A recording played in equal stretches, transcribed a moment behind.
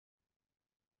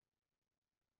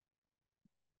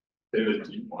David,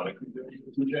 do you want to continue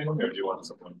teaching, or do you want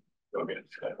someone? Okay.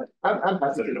 I'm happy.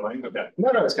 Is it annoying? Okay.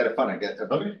 No, it's kind of fun. I get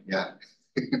Okay. Yeah.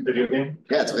 Video game?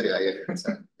 Yeah, it's a video. Yeah, it's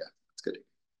good.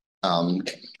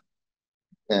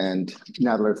 And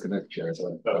Nadler's gonna share as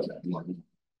well. Okay.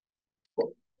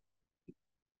 Cool.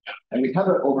 And we have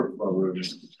an overflow room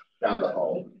down the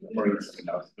hall for something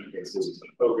else in cases.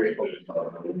 Oh, great. In the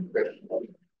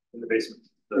basement. In the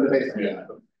basement, yeah.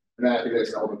 And then I think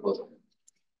there's an overflow.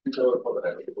 Yeah.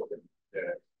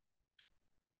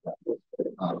 You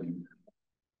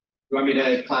want me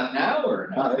to clap now or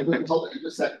no? Hold it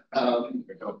just a sec.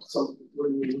 So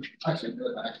when you actually do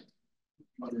it back.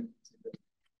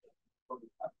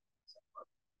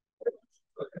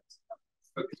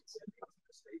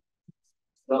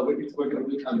 So we're going to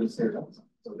be on the stairs.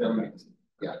 So then,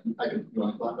 yeah, I can. You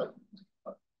want to clap it?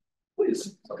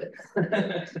 Please. Okay.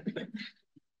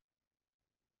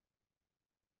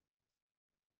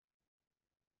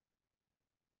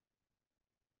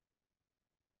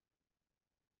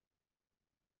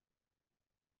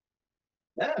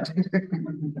 Yeah.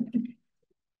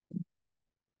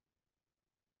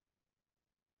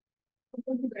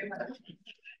 Thank you very much.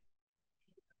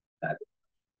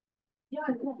 Yeah,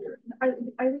 I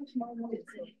reached my limit.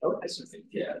 Oh, I see.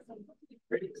 Yeah.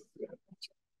 Great.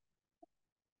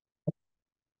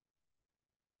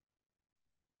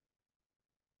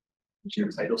 Is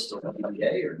your title still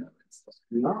MBA or no?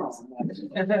 No.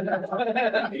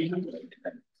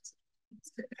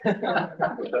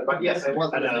 But yes, I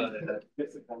was. I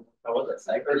was.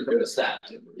 I heard you was that.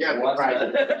 Yeah,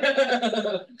 right.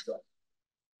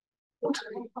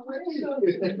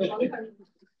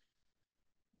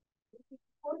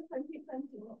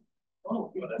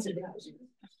 Oh, well, that's it.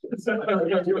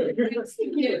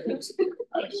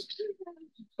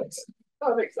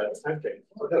 That makes sense. Okay.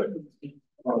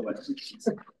 No.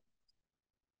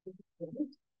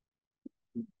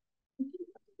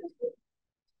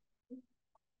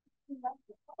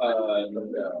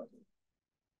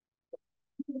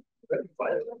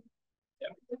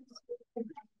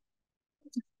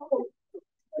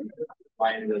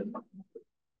 Find the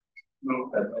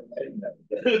no.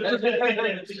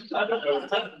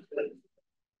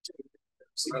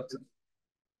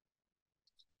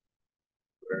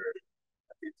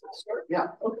 Yeah.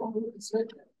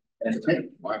 And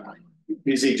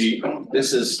BZG,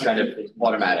 this is kind of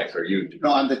automatic, or you?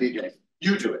 No, I'm the DJ.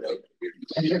 You do it.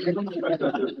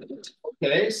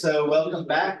 Okay, so welcome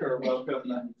back, or welcome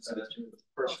to the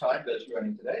first time that's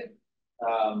joining today.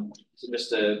 So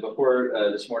just before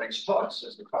this morning's talks,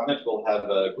 as a comment, we'll have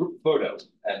a group photo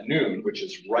at noon, which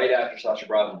is right after Sasha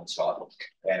Braverman's talk,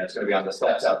 and it's going to be on the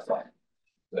steps outside.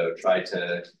 So try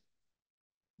to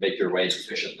make your way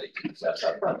efficiently to the steps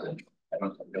out front. And I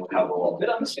don't know how we'll all fit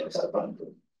on the steps out front.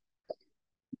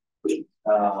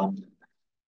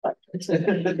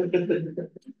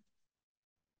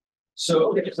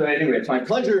 So anyway, it's my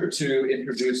pleasure to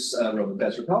introduce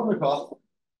Bezrukavnikov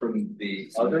from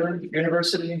the other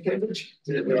university in Cambridge.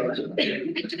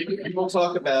 We'll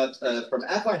talk about from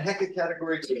affine Hecke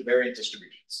category to invariant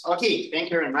distributions. Okay,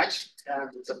 thank you very much.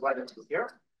 It's a pleasure to be here.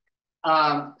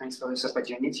 Thanks for this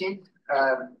opportunity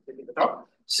to give the talk.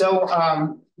 So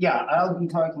yeah, I'll be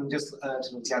talking just to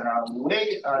the general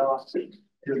way.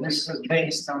 This is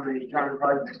based on the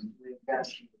generalizing that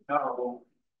you know.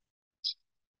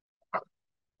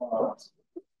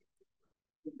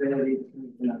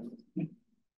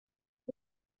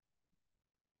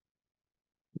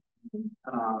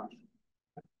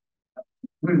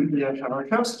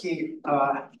 Varshavsky,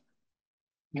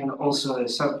 and also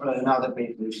another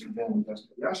paper in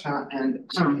Russia, and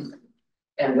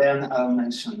then I'll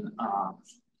mention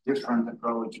different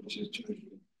approaches to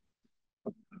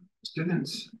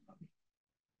students.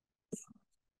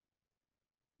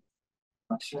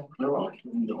 In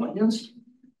the audience.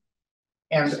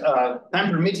 And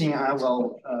time permitting, I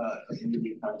will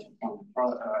really touch upon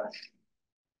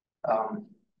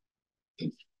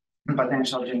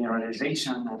potential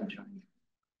generalization and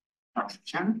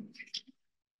function.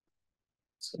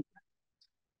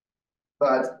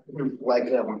 But like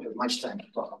I won't have much time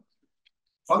to talk.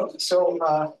 Okay, so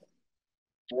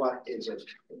what is it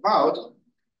about?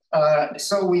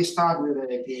 So we start with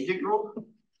a p-adic group.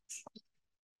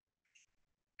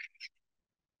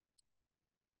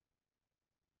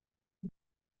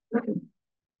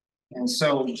 And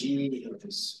so G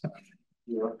is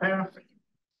your pair.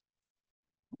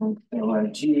 And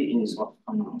G is what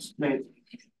comes split.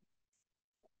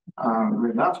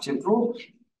 Reductive group.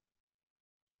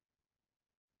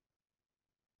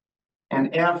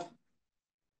 And F,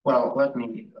 well, let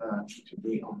me to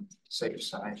be on the safe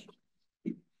side.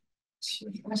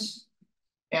 CS.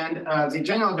 And the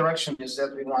general direction is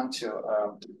that we want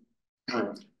to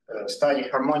study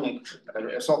harmonic,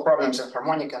 solve problems of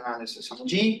harmonic analysis on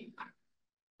G.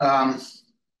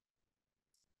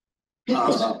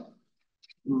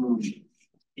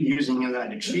 Using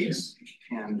p-adic sheaves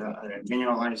and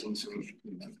generalizing some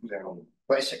very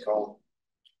classical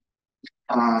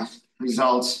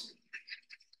results.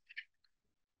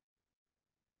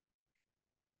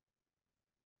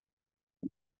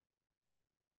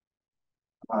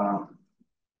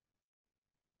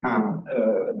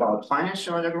 About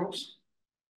financial order groups.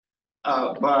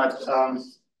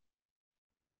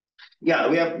 Yeah,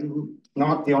 we are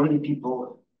not the only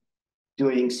people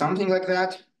doing something like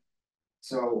that.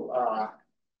 So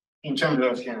in terms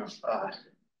of,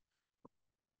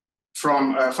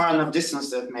 from a far enough distance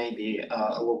that maybe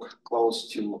look close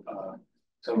to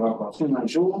some work of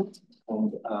Joule,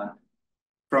 and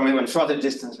from even further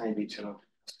distance maybe to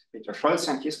Peter Schultz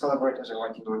and his collaborators are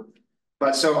working on.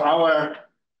 But so our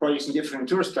projects in different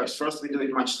tour steps, first we do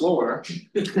it much slower.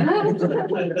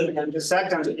 And the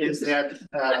second is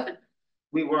that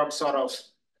we work sort of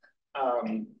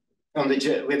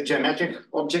with geometric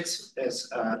objects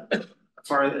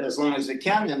for as long as we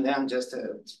can, and then just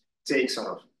take sort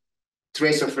of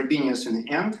trace of Frobenius in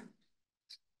the end.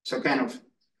 So kind of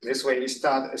this way we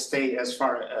stay as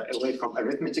far away from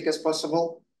arithmetic as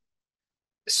possible.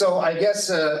 So I guess,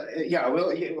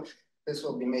 this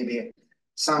will be maybe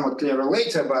somewhat clearer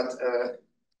later, but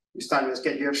we start with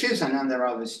schedule of sheaves, and then there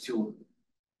are these two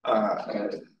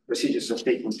procedures of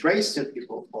taking trace that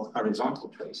people call horizontal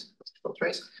trace, vertical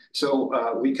trace. So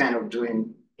we kind of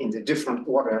doing in the different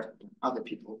order than other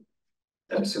people.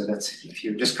 So that's if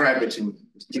you describe it in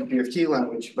DPFT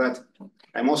language, but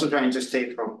I'm also trying to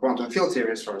stay from quantum field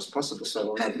theory as far as possible, so I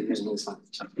will not be using this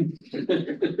language.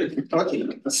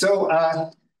 Okay, so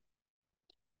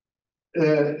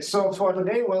so for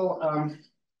today, we'll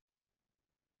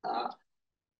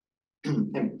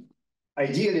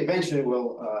ideally, eventually,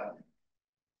 we'll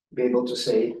be able to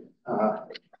say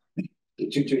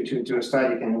to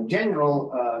study kind of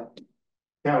general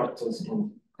characters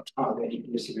in the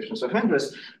distributions of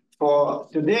interest. For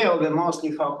today, I will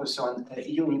mostly focus on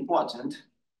unipotent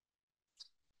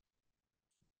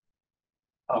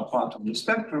part of the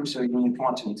spectrum, so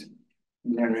unipotent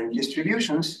invariant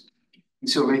distributions.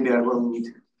 So maybe I will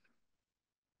need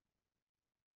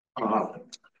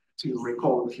to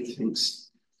recall a few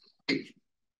things.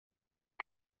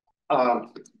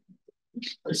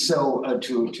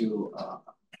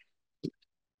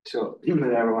 So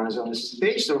everyone is on this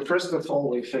page. So first of all,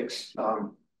 we fix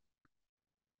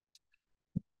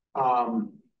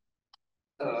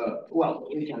well,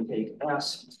 we can take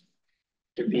S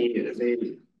to be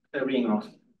the ring of.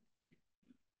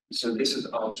 So this is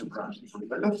algebra from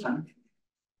the left hand.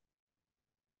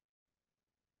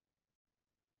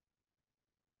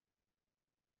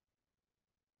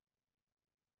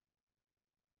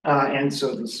 And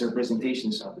so these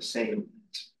representations are the same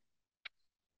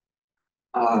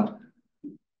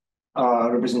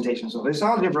representations of this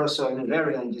algebra. So an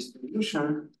invariant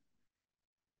distribution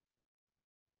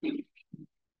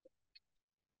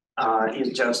is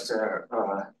just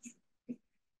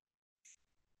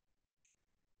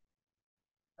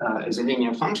is a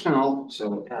linear functional.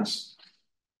 So S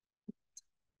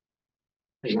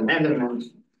is an element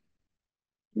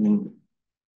in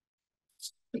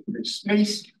this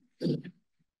space.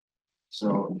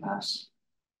 So S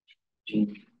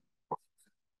G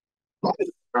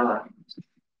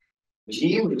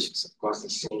G, which is of course the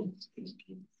same as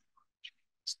P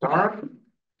star,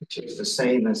 which is the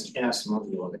same as S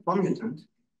modulo the commutant.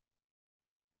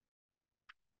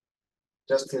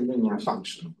 Just a linear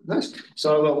function.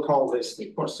 So I will call this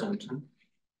the cocenter.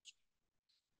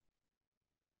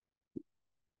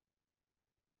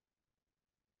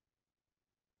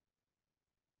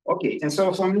 Okay, and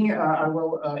so for me, I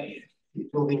will. It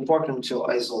will be important to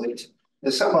isolate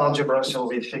the subalgebra, so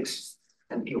we fix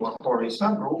an Iwakouri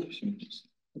subgroup.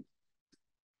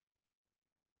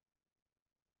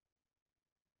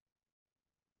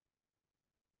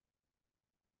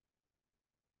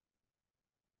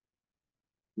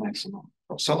 Maximum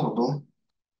solvable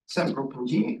subgroup in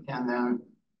G, and then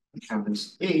we have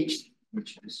this H,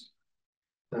 which is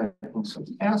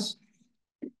S.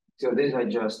 So these are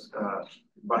just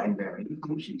binary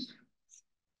equations.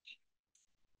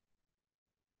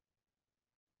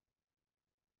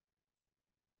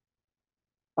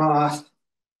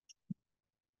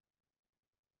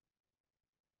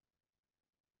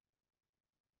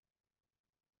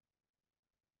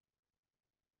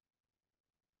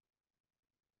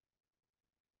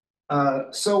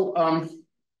 So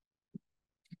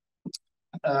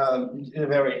a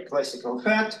very classical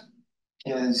fact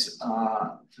is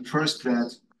first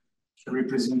that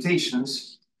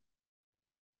representations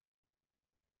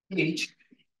H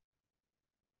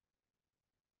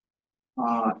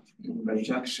in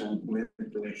conjunction with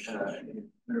the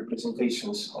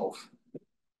representations of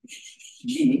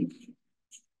G.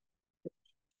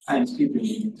 I'm skipping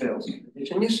the details of the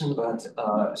definition,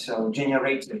 but so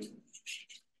generated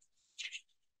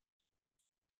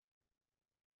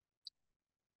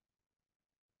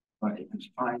by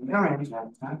invariant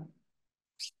vector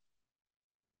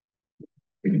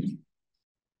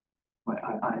by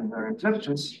invariant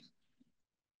vectors.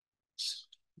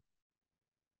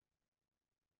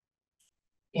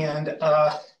 And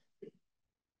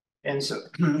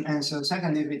so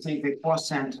second, if we take the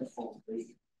cocenter of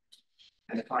the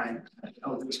affine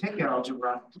of this Hecke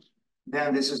algebra,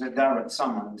 then this is a direct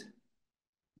summand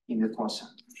in the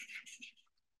cocenter.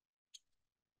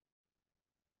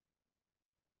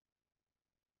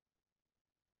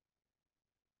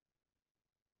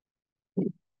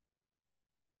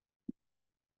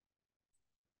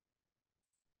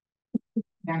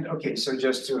 And okay, so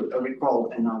just to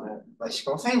recall another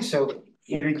classical thing, so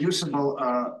irreducible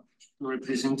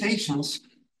representations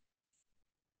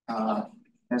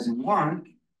as in one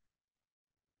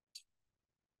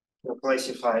were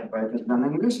classified by Kazhdan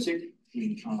and Lusztig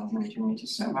in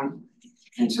 1987,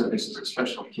 and so this is a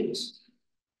special case.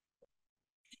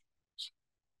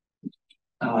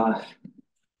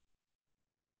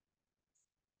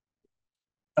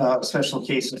 Special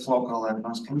case of local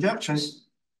advanced conjectures.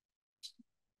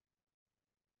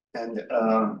 And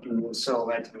so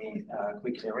let me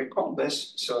quickly recall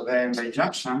this. So the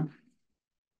injection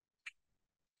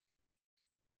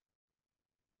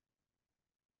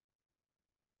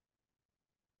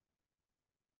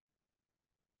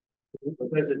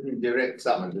direct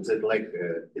summand, is it like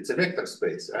it's a vector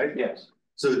space, right? Yes.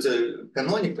 So it's a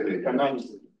canonically.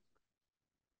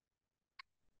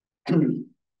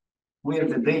 Where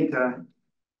the data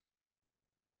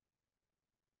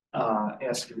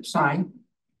as you sign.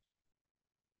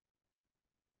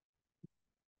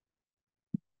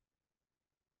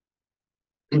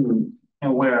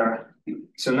 And where,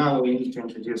 so now we need to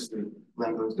introduce the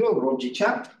Langlands rule, rho G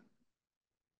chat.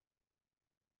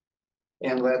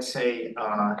 And let's say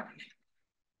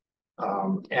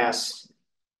S,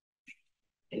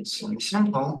 it's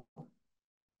simple.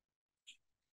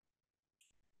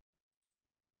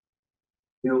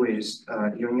 U is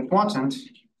unipotent.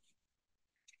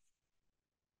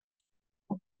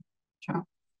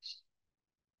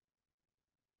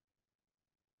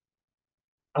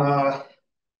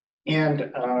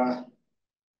 And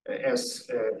as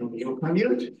you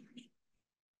commute,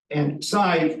 and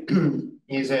psi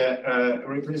is a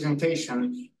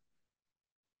representation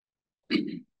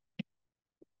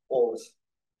of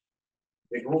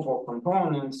the group of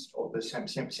components of the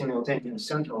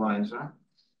simultaneous centralizer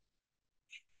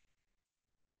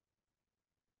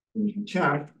in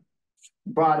chart,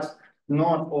 but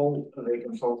not all the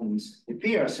components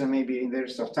appear. So maybe in the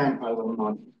rest of time I will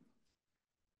not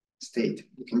state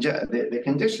the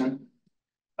condition,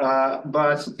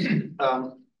 but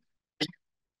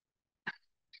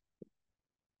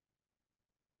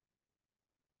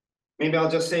maybe I'll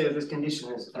just say that this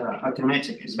condition is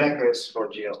arithmetic, is vectors for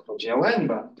GLN,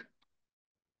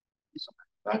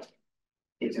 but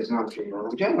it is not trivial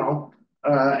in general.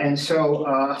 And so,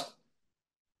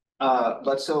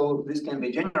 but so this can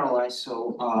be generalized.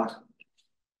 So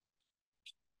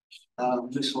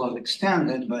this was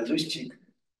extended by Lusztig.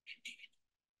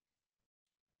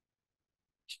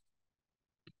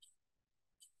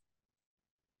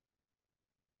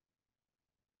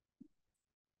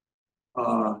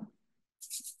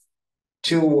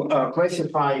 To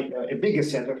classify a bigger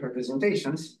set of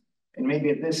representations, and maybe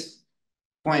at this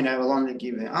point I will only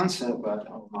give the answer, but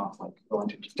I will not go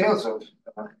into details of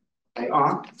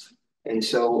IR. And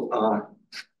so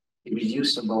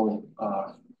irreducible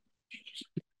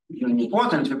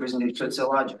unipotent representation, it's a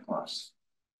larger class.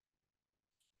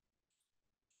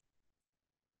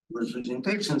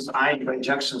 Representations are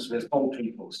projections with all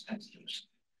triples as used.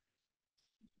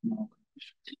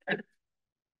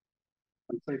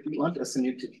 So if you want a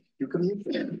symptotic, you can use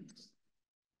it.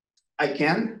 I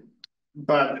can,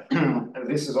 but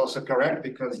this is also correct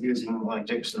because using like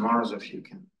Jackson Morozov, you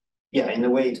can. Yeah, in a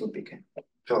way it would be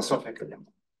philosophically.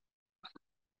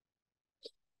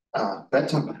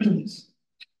 Better.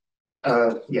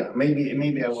 Yeah,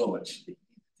 maybe I will actually.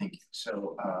 Thank you.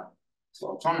 So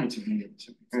alternatively,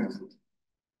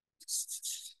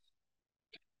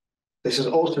 this is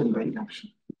also in brain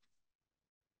action.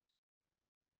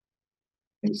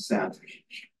 Is that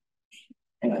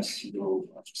SU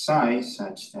of psi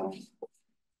such that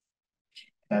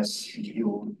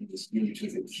SU is due to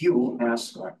the Q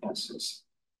S where S is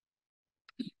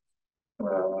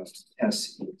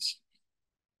S is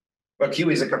but Q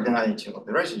is a cardinality of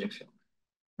the residue field.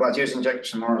 But using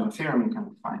Jackson-Morgan theorem, you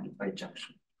can find it by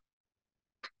junction.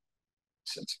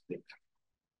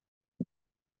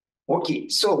 Okay,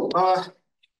 so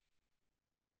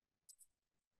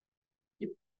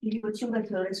you assume that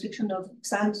the restriction of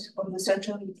size of the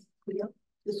center is clear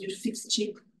because you fix the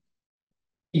chip.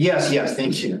 yes,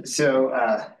 thank you. So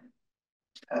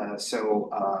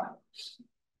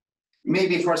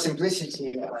maybe for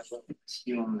simplicity, I will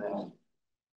assume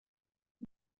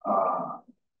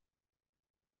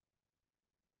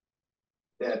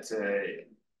that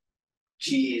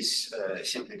G is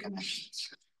simply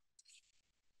connected.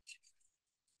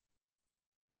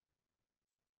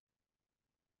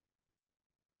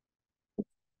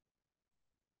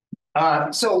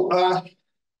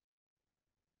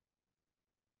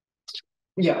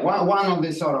 Yeah, one of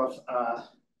the sort of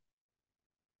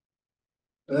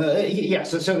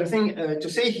so the thing to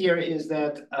say here is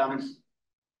that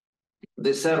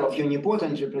the set of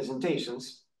unipotent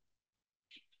representations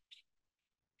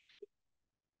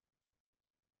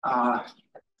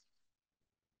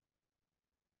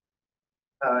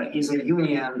is a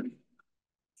union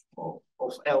of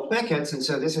L packets, and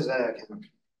so this is a kind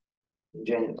of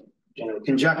general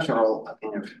conjectural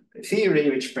kind of theory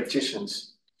which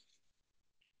partitions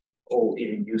all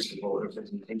irreducible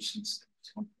representations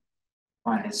to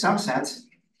finite subsets.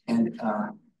 And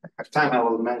at time I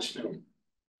will mention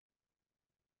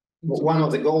one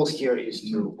of the goals here is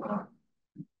to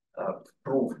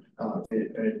prove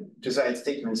the desired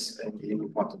statements in the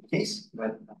unipotent case,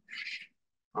 but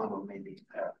I will maybe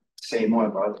say more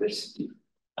about this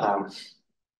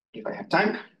if I have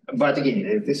time. But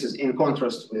again, this is in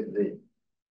contrast with the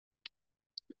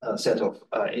set of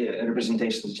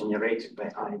representations generated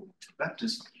by I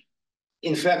vectors.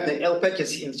 In fact, the L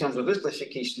packets in terms of this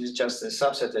classification is just a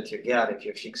subset that you get if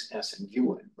you fix S and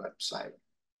U at website.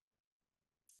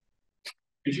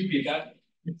 Could you repeat that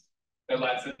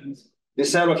last sentence? The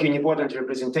set of unipotent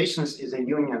representations is a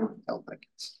union of L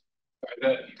packets.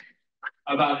 Sorry,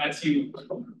 about SU.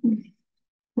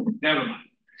 Never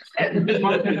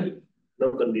mind.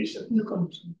 No condition. No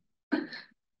condition.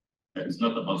 It's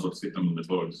not about what's written on the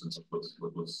board, it's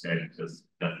what was said, because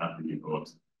that happened in board.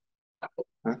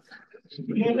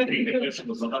 The question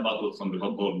was not about what's on the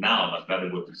board now, but rather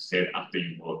what you said after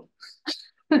you vote.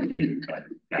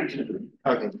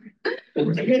 Okay.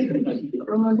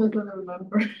 Roman doesn't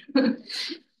remember.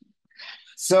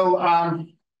 So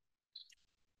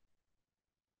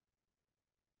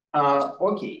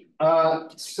okay.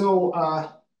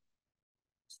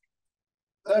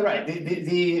 Right.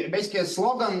 The basically a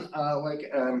slogan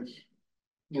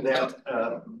that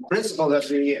principle that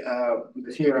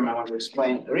the theorem I want to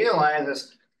explain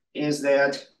realizes is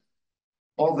that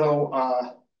although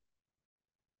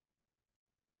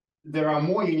there are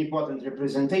more unipotent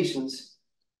representations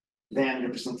than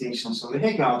representations of the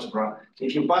Hecke algebra,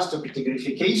 if you pass to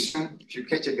categorification, if you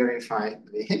categorify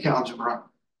the Hecke algebra,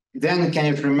 then it kind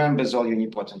of remembers all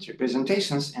unipotent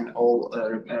representations and all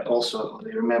also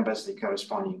remembers the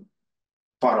corresponding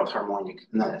part of harmonic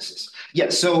analysis. Yeah,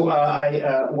 so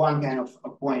I one kind of a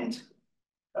point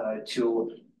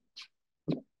to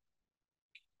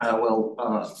I will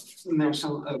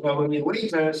mention probably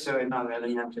later, so another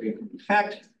elementary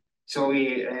fact. So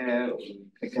we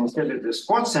considered the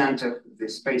center, the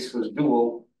space was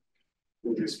dual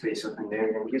with the space of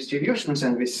invariant distributions,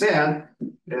 and we said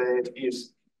that it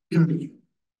is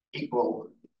equal,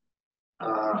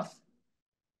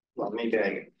 well, maybe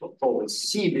I always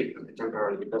C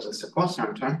temporarily because it's a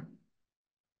cocenter.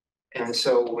 And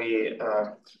so we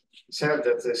said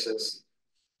that this is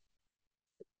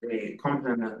the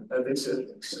complement, this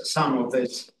is sum of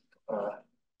this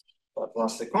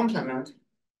plus the complement.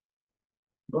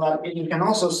 But you can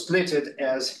also split it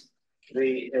as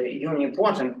the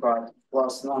unipotent part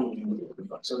plus non-unipotent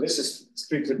part. So this is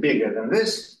strictly bigger than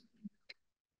this.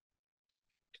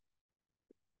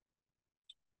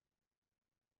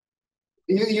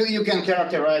 You can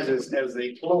characterize this as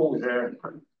the closure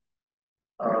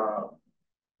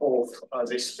of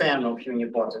the span of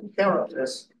unipotent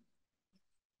characters.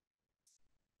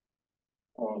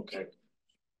 Okay.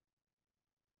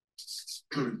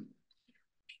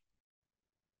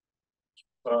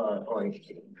 Okay,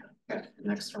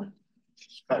 next one.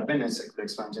 5 minutes to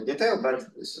explain in detail, but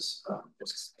this is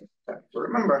just to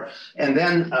remember. And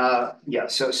then, yeah,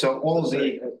 so all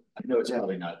the. I know it's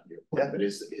probably not your point, but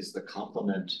is the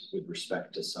complement with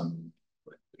respect to some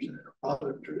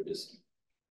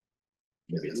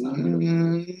Maybe it's not.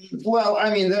 Well,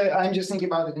 I mean, I'm just thinking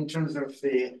about it in terms of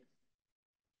the,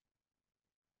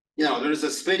 there is a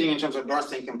splitting in terms of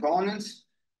bursting components.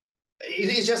 It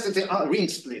is just that the ring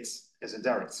splits as a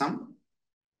direct sum.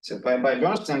 So by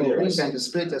bursting, the ring tend to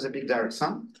split as a big direct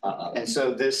sum. And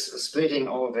so this splitting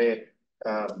of the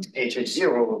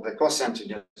HH0 of the cocenter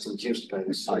just induced by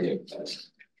this.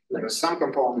 There are some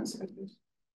components that are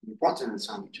important and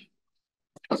some which.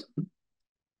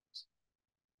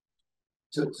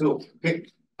 So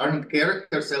aren't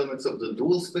characters elements of the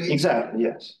dual space? Exactly,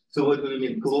 yes. So what do you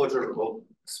mean closure of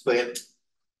space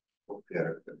of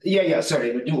characters? Yeah,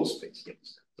 sorry, the dual space,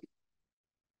 yes.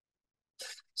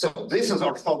 So this is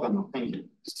orthogonal, thank you.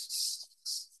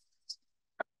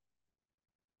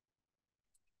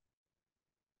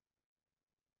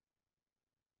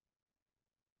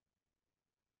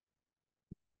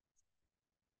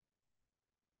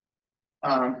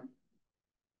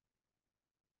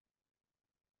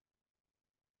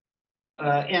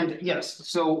 And yes,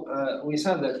 so we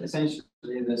said that essentially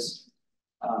this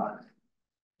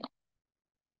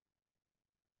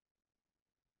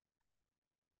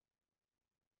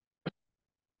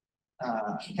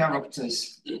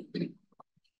characters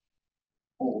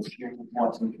of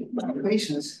unipotent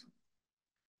equations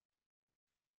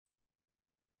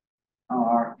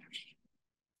are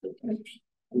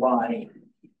by,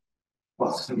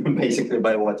 well, basically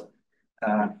by what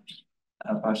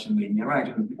partially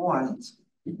linear points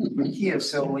here.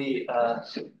 So we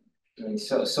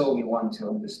so we want to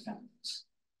understand this.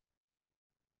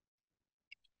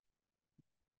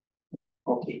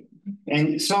 Okay,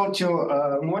 and so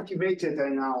to motivate it, I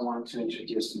now want to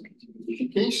introduce the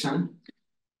categorification.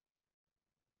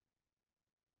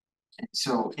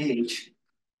 So H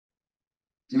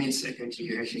means a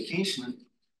categorification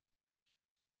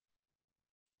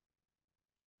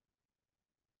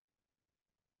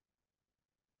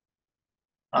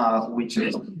which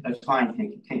is a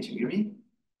affine category.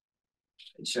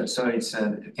 So it's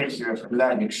a category of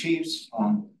p-adic sheaves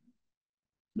on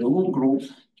the loop group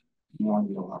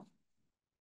modular.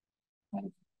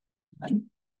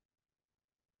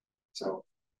 So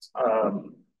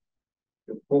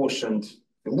the quotient,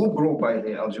 the loop group by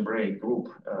the algebraic group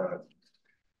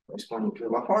corresponding to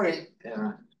Lahore,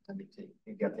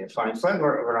 you get the affine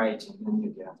flavor variety, and then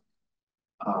you get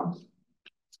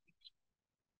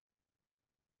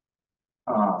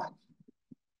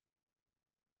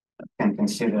can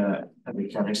consider the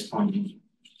corresponding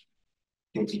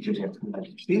category of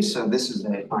this. So this is the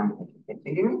affine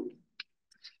category.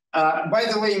 By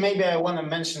the way, maybe I want to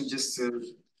mention just to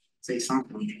say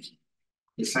something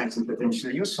besides and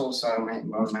potentially useful, so I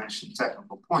will mention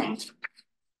technical point.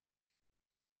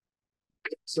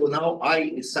 So now I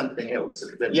is something else.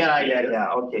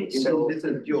 Yeah. Okay. So this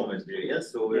is geometry,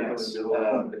 yes. So we're yes, going to do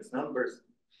complex numbers.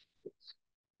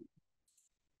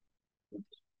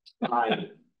 I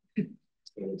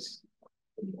is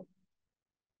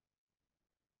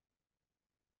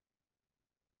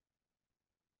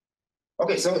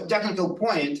okay. So technical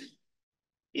point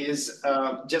is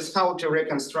just how to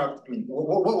reconstruct. I mean,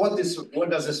 what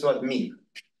does this word mean?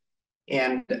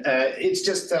 And it's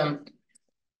just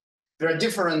there are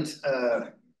different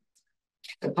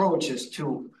approaches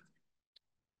to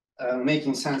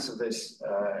making sense of this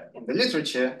in the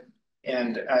literature,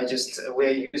 and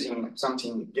we're using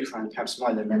something different, perhaps more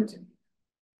elementary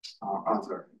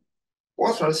other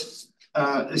authors.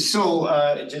 So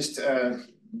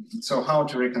how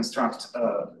to reconstruct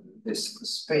this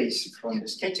space from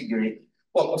this category?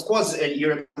 Well, of course, you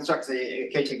reconstruct the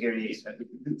category,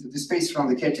 the space from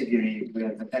the category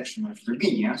with the action of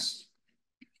Frobenius.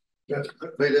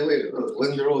 By the way,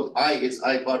 when you wrote I is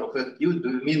I bar of FQ, do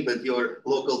you mean that your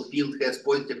local field has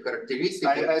positive characteristics?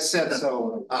 I said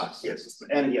so. Yes.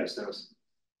 And yes, there was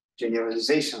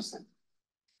generalizations then.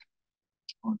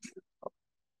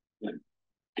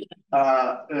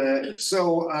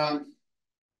 So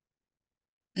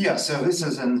this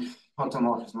is an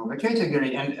automorphism of the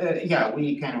category, and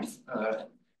we kind of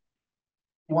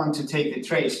want to take the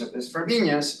trace of this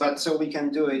Frobenius, but so we can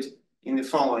do it in the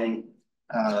following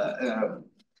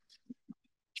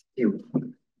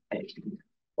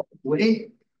way.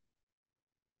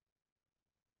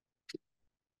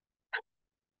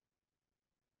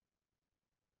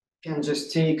 Can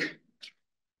just take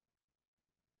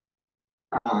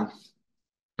the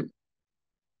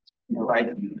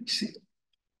right view, let's see.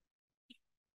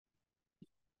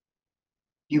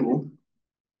 U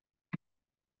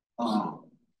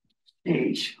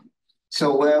H.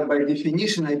 So by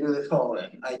definition, I do the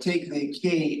following. I take the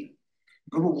K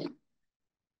group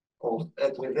of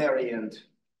equivariant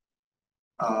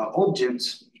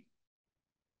objects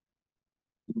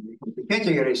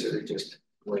category, so they just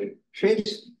like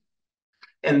sheaves.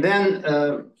 And then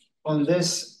on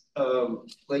this,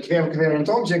 like you have a covariant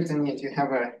object, and yet you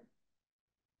have a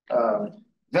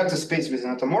vector space with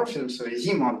an automorphism, so a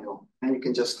Z module, and you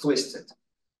can just twist it.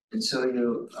 And so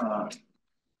you,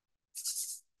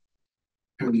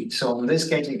 so in this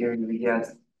category, we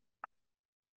get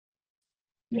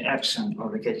the action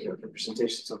of the category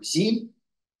representations of Z.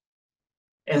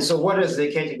 And so what is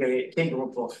the category, K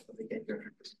group of the category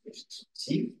representations of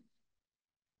Z?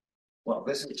 Well,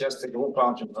 this is just a group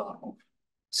algebra of,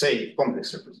 say,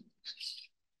 complex representations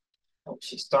of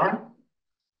C star.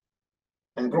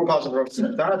 And group algebra of C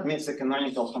star admits the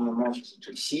canonical homomorphism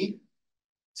to C,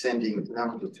 sending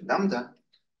lambda to lambda,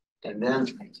 and then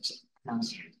I just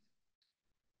answer.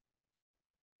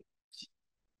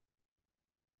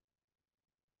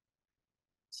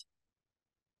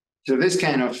 So this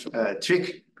kind of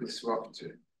trick with swap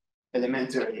to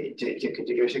elementary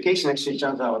categorification actually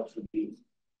turns out to be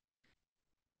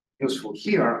useful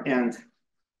here and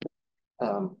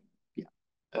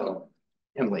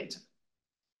and later.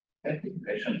 I think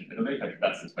question, I don't know if I should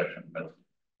ask this question, but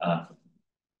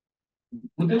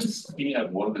wouldn't C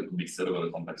have wanted to be several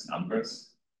complex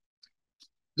numbers?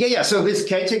 Yeah. So this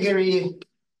category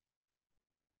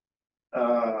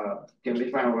can be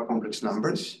defined over complex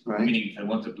numbers, right? Meaning, I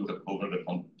wanted to cover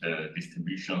the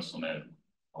distributions on a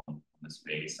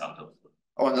space out of.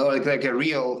 Oh, no, like a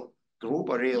real group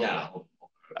or real. Yeah.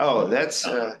 Oh, that's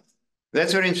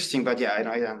very interesting, but yeah,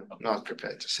 I am not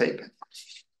prepared to say that.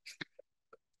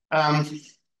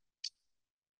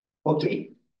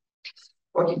 Okay.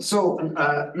 So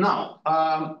now,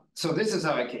 so this is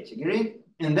our category,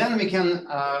 and then we can,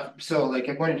 so like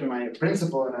according to my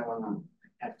principle, and I want to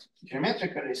act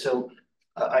geometrically, so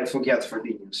I forget for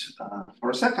Linus for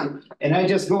a second, and I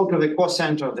just go to the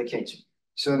cocenter of the category.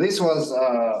 So this was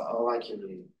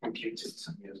luckily computed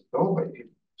some years ago by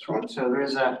people. So there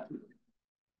is a,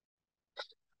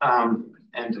 and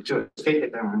to state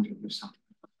it, I want to do something.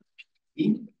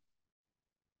 E,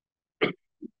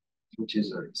 which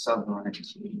is a subline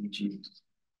G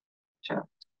chat.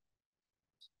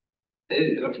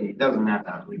 Okay, it doesn't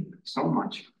matter really so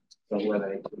much. So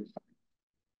whether it is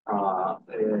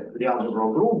the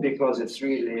algebra group, because it's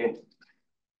really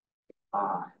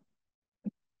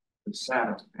the set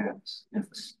of pairs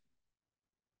X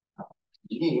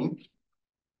G,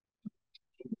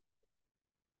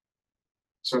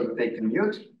 so that they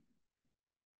commute.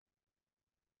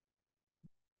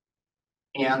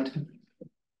 And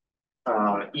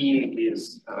E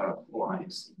is Y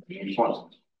is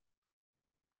important.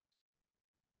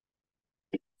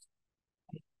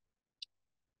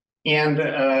 And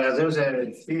there's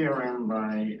a theorem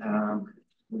by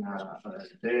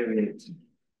David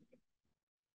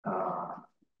and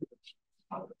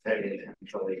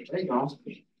Preygel,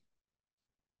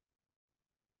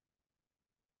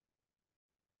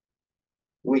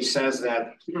 which says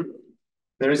that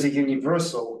there is a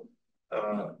universal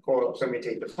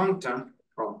commutative function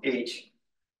from H.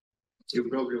 You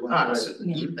probably want to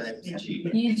write E times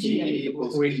G. G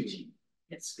equals G.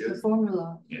 Yes, the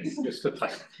formula. Yes. Just the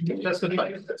type. That's the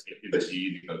type.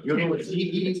 You know what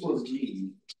G equals G.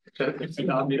 It's an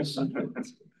obvious.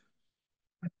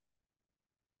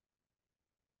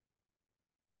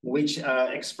 Which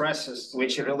expresses,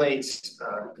 which relates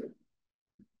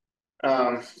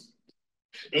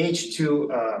H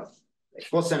to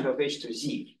cosine of H to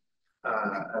Z,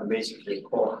 basically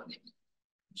core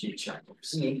G check of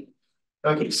Z.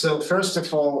 Okay, so first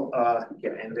of all,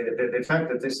 yeah, and the fact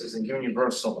that this is a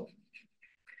universal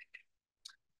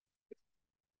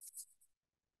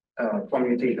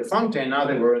commutative function, in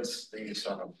other words, the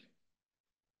sort of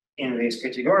in this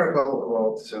categorical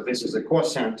world, so this is the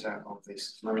cocenter of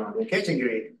this monomial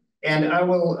category, and I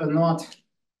will not.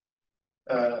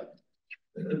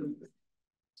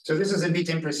 So this is a bit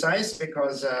imprecise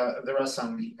because there are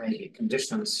some maybe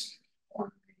conditions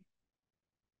on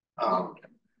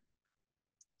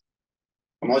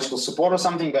homological support or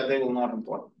something, but they will not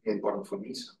be important for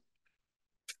me. So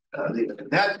leave it at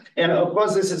that. And of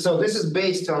course, this is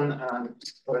based on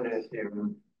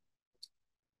theorem.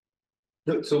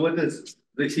 So what is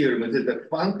the theorem? Is it a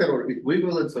functor or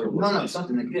equivalence or what? No, it's not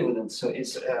an equivalent. So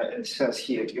it's it says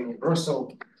here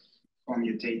universal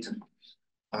commutator.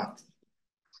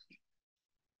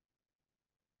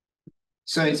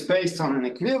 So it's based on an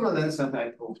equivalence that I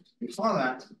proved before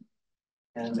that,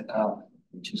 and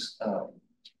which is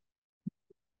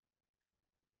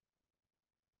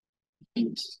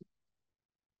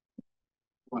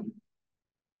one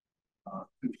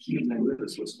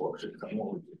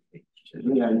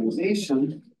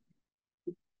realization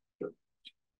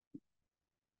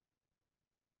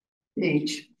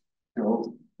H.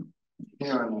 So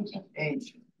here I have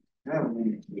H.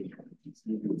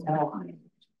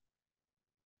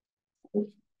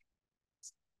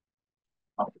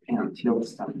 And here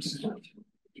steps.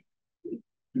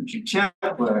 You check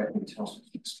where it will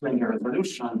explain the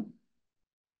resolution.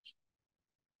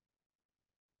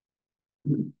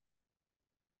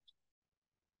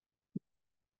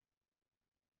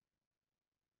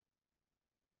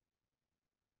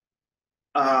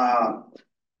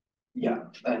 Yeah,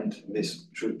 and this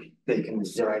should be taken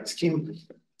as the right scheme.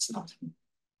 It's not.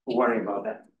 Worry about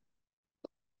that.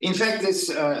 In fact, this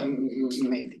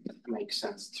makes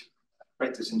sense to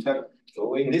write this. In fact,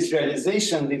 so in this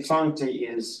realization, the function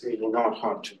is really not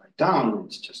hard to write down.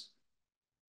 It's just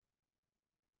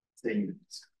saying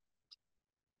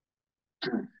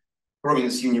proving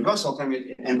this universal,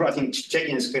 and I think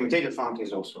checking this commutative function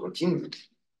is also routine.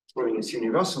 Proving this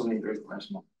universal maybe requires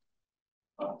more.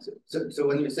 So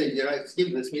when you say derived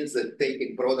scheme, this means that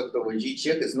taking product over G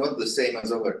check is not the same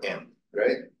as over M,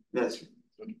 right? Yes.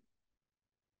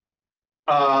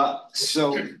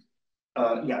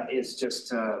 Yeah, it's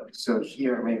just so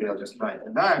here maybe I'll just write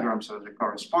a diagram so the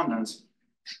correspondence.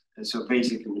 And so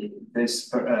basically this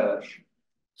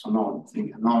so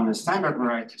known as standard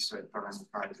variety, so it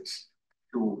parameterizes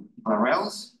two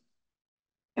parallels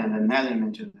and an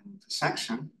element in the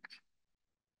intersection.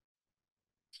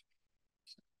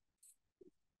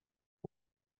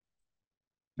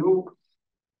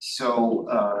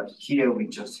 So here we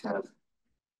just have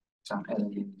some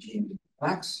element G in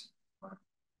X.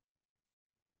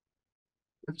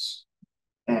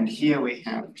 And here we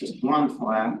have just one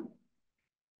flag,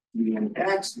 B and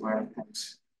X, where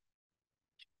X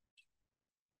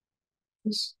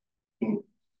is in,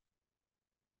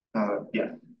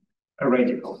 yeah, a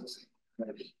radical.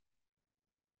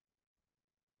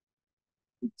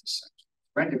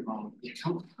 Radical.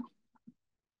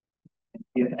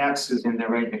 Here X is in the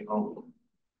radical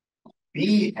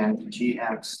B and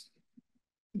GX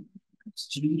is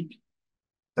G.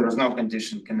 There is no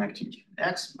condition connecting G and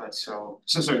X, but so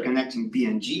sorry, connecting B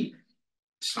and G.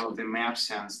 So the map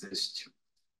sends this to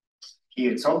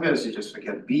here. It's obvious, you just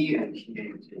forget B, and here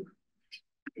you take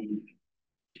B,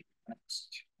 X.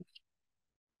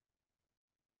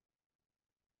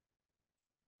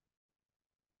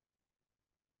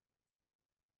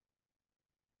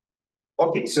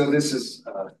 Okay, so this is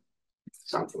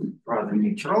something rather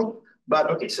neutral, but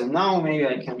okay, so now maybe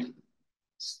I can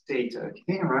state a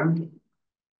theorem.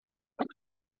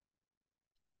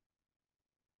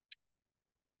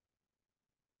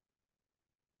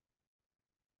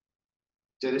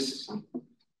 So this is something.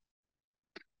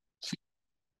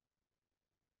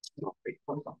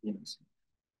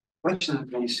 Question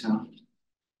please.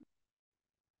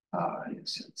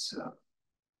 Yes, it's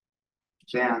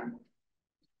Jan.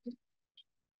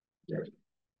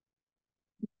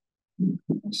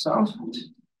 South.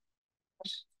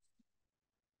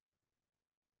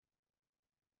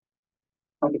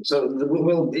 Okay,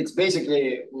 so it's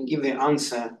basically we give the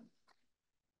answer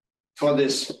for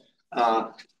this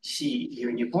C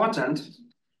unipotent.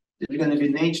 It's going to be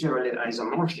naturally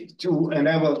isomorphic too, and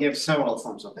I will give several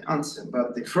forms of the answer.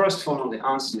 But the first form of the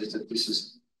answer is that this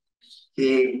is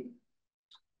a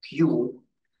Q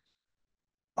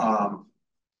of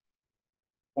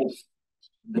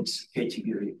this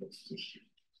category.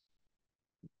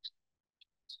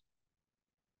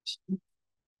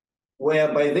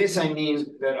 Where by this I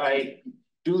mean that I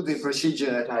do the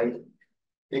procedure that I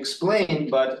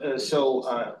explained, but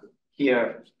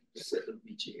here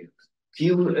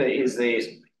Q is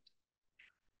the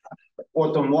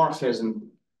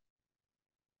automorphism.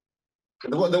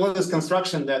 There was this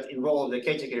construction that involved the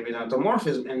category with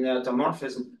automorphism, and the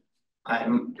automorphism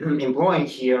I'm employing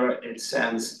here, it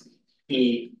sends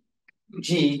E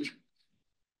G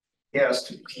S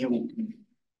to Q.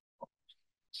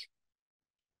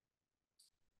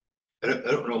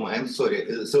 Roma, I'm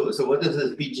sorry. So what is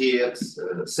this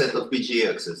PGX set of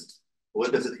PGXs?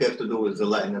 What does it have to do with the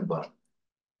line above?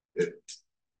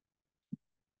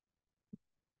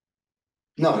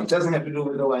 No, it doesn't have to do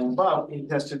with the line above.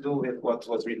 It has to do with what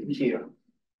was written here.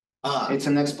 It's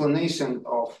an explanation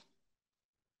of.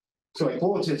 So I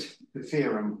quoted the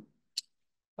theorem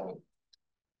of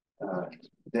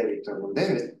David,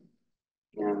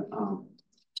 and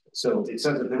so it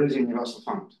says that there is a universal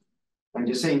function. I'm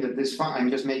just saying that this function, I'm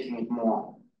just making it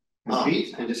more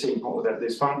concrete. I'm just saying that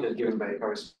this function is given by a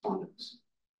correspondence.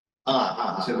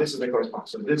 So this is the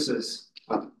correspondence. So this is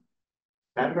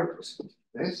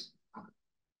this.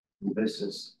 This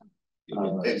is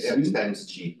X times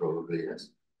G probably, yes.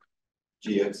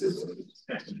 GX is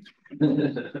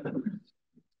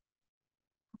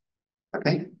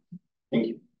Okay, thank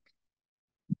you.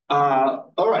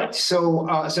 All right, so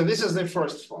this is the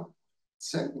first form,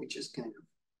 so which is kind of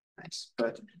nice,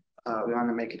 but we want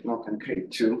to make it more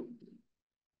concrete too.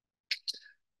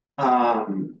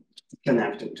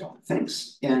 Connected to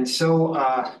things, and so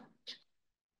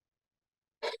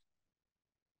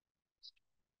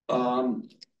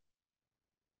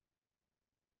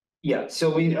yeah,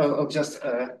 so I'll just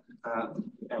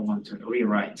I want to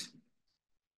rewrite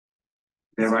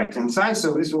the right hand side,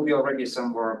 so this will be already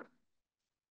some work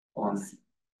on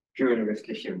purely with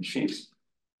coherent sheaves.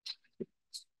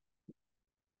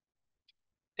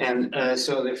 And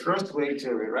so the first way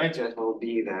to rewrite it will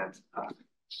be that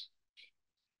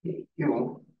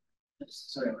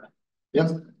Sorry.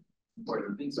 Yes.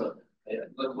 Important thing. So,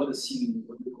 what is C?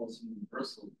 What do you call C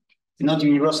universal? Not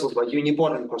universal, but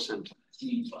unipotent cocenter.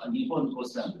 C unipotent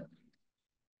cocenter.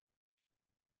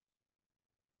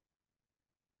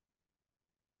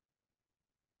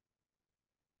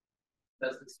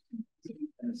 That's the C,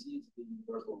 and C is the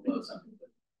universal something.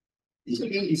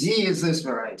 Z is this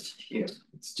variety here.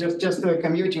 It's just the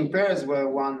commuting pairs where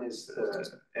one is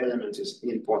element is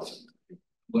nilpotent.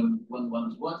 One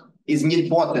is what? Is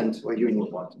nilpotent or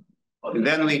unipotent. Okay. And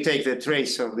then we take the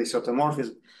trace of this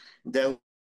automorphism,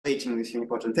 dilating this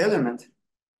unipotent element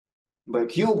by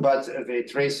Q, but the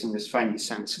trace in this finite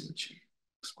sense, which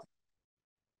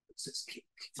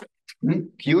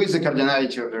Q is the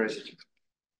cardinality of the residue.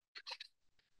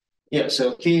 Yeah,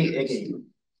 so K again.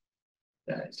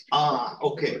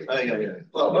 Okay. Yeah.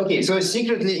 Well, okay, so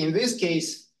secretly in this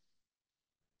case,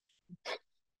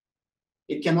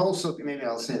 it can also, maybe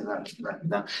I'll say that right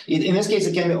now. In this case,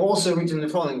 it can be also written the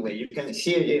following way. You can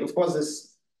see, of course,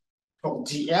 this called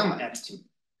GM acting.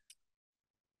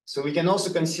 So we can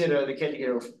also consider the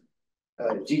category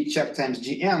of G check times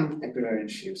GM equivariant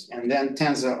sheaves, and then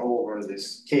tensor over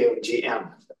this K of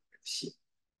GM.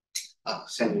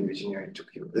 Sending the generic to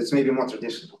Q. That's maybe more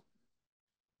traditional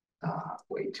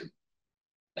way to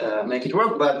make it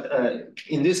work. But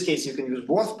in this case, you can use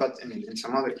both. But I mean, in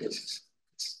some other cases,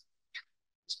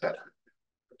 it's better.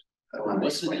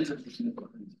 What's the difference between the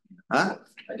Huh?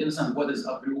 I didn't understand what is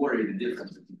a priori the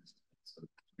difference between so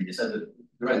you said that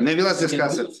right. Maybe let's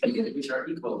discuss it. Which are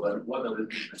equal, but what are the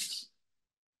differences?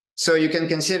 So you can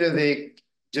consider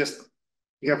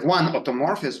you have one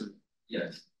automorphism.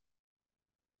 Yes.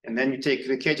 And then you take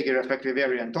the category of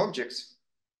equivariant objects,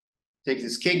 take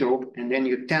this K group, and then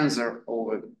you tensor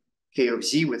over K of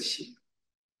Z with C.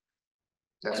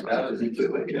 That's what it is.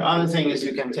 The other thing is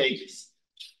you can take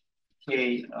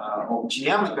K of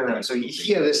GM equivalent. So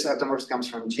here this automorphism comes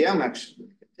from GM actually.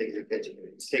 You can take the category.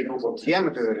 It's K group of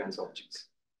GM equivalent objects.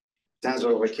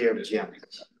 Tensor over K of GM.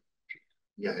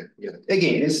 Yeah.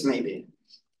 Again, this may be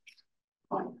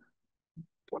fine.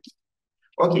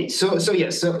 Okay, so I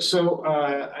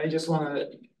just want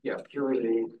to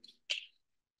purely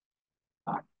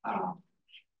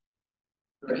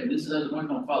Right, this is a one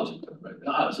confounded,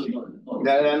 right? So no,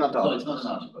 they're not no, all. it's not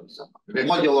an algebra. It's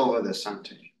Module over the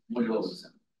center. module over the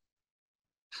center.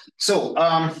 So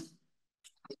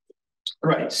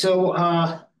right, so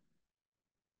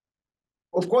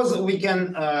of course we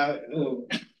can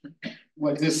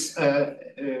with this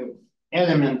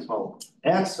element of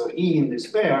X or E in this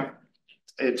pair,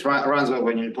 it runs over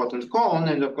an nilpotent cone,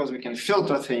 and of course we can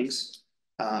filter things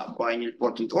by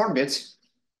nilpotent orbits.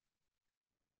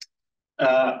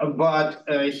 But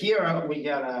here we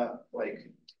gotta,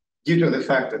 due to the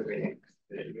fact that we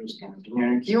use kind of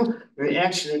engineering Q, we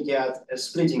actually get a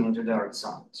splitting into direct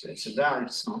sum. So it's a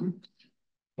direct sum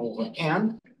over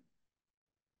N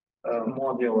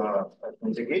modular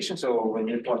conjugation, so over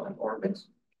nilpotent orbits.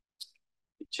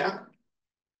 Check.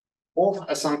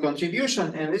 Of some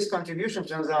contribution, and this contribution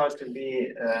turns out to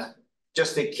be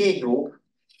just a K group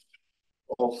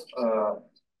of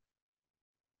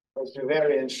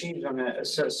equivariant sheaves on a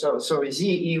so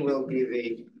ZE will be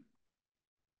the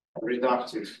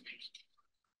reductive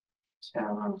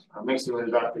maximum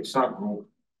reductive subgroup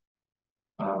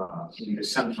in the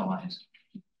centralized.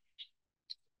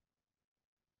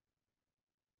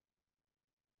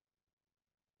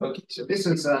 Okay, so this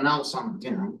is now some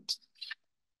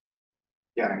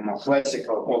more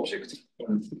classical object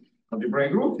in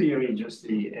algebraic group theory, just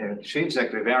the sheaves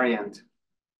equivariant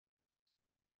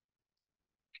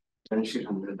sheaves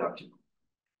on reductive.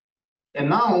 And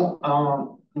now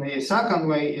the second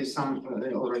way is some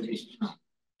already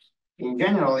in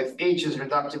general, if H is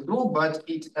reductive group, but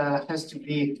it has to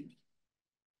be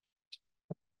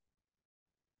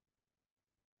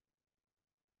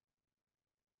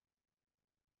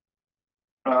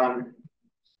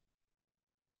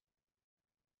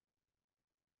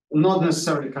not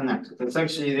necessarily connected. It's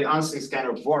actually, the answer is kind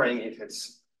of boring if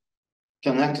it's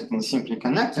connected and simply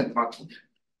connected, but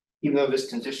even though this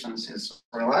conditions is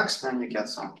relaxed, then you get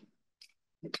something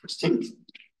interesting.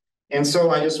 And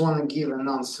so I just want to give an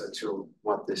answer to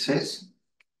what this is.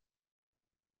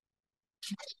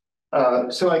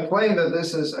 So I claim that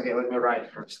this is, okay, let me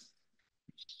write first.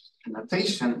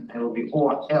 Notation, it will be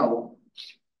OL.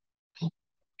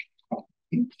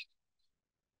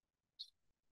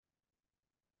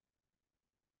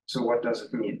 So what does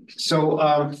it mean?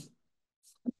 So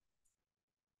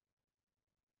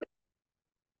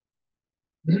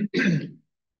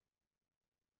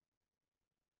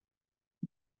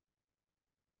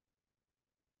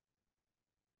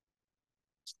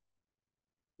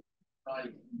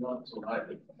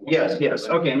yes, yes.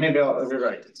 Okay, maybe I'll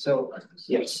rewrite it. So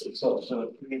yes,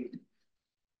 so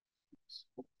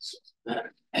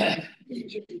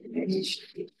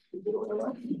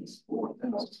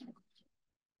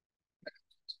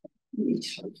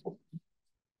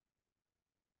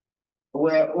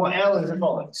where OL is the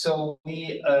following. So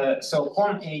we so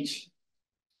form H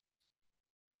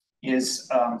is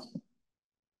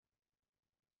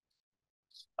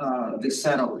the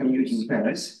set of commuting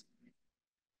pairs.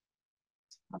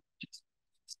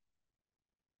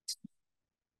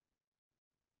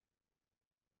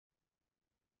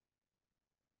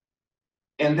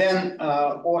 And then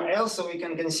or else we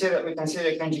consider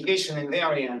conjugation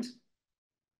invariant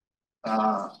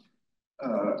the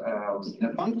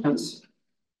functions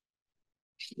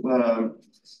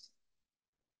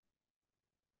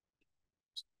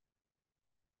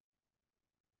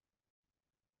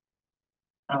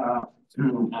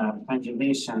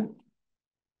conjugation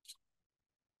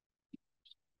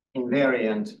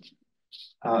invariant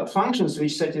functions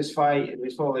which satisfy the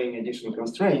following additional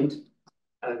constraint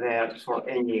that for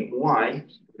any y,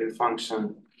 the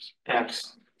function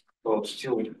x goes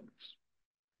to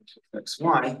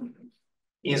xy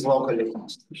is locally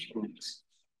constant in x.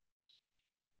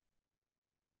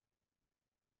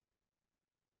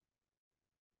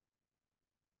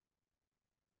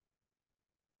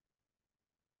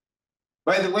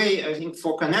 By the way, I think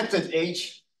for connected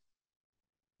H,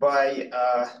 by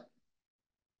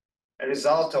a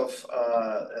result of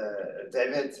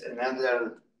David,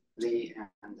 Nadler, Lee,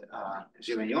 and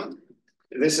Gillion,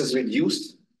 this is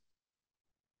reduced.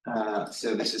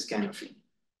 So this is kind of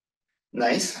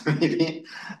nice, maybe,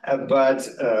 but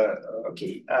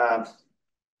okay.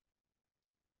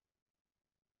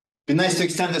 Be nice to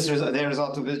extend this the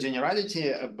result of this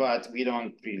generality, but we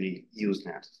don't really use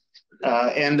that.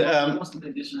 Constant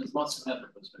addition is not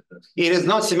symmetric perspective. It is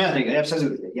not symmetric,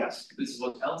 absolutely, yes. This is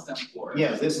what L stands for.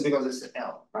 Yes, this is because it's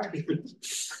L, right?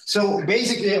 So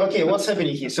basically, okay, what's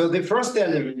happening here? So the first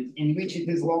element in which it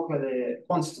is locally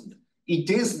constant,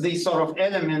 it is the sort of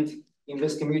element in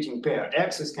this commuting pair.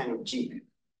 X is kind of G.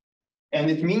 And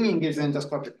its meaning is the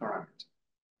endoscopic parameter.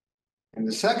 And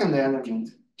the second element,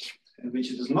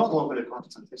 which is not locally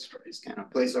constant, is kind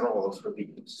of plays a role of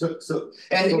robustness.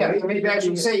 And yeah, maybe I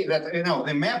should say that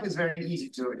the map is very easy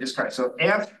to describe. So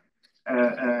f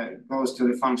goes to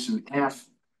the function f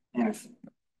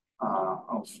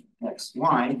of x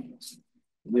y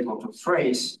equal to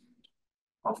trace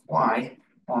of y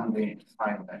on the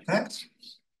file x,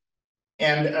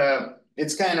 and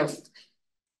it's kind of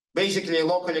basically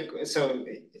locally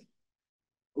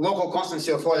local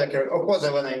constancy of Fourier. Of course,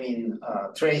 when I mean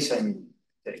trace, I mean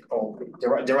take all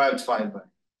derived file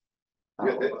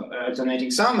by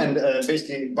alternating sum, and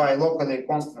basically by locally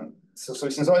constant. So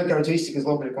since all the characteristic is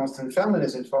locally constant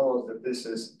families, it follows that this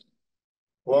is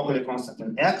locally constant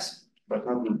in X, but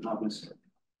not necessarily.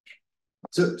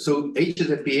 So H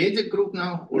is a p-adic group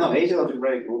now? No, H is a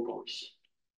very group.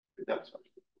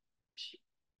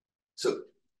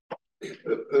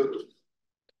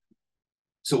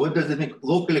 So what does it mean?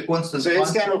 Locally constant. So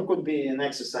it's kind of could be an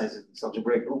exercise in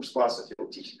algebraic groups class that you'll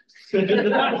teach.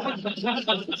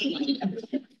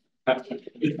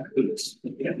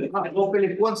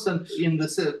 Locally constant in the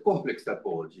complex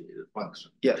topology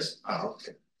function. Yes.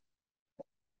 Okay.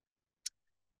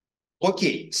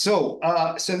 Okay, so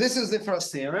so this is the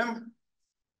first theorem,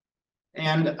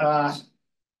 and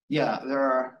yeah,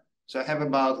 so I have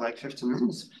about like 15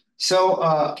 minutes. So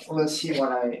let's see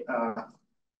what I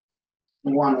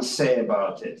want to say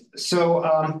about it. So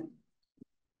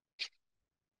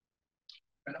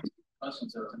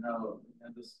Questions are to know,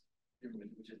 and this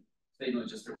which is statement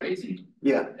just erasing.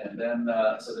 yeah, And then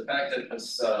so the fact that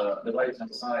this the right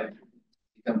hand side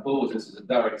decomposes is a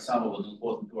direct sum of an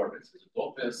important orbits. Is it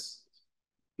obvious?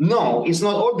 no, it's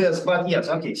not obvious, but yes,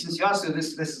 okay. Since you asked,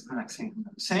 this is the next thing I'm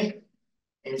going to say,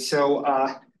 and so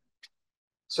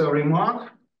so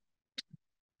remark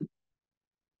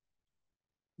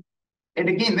And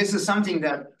again, this is something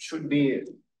that should be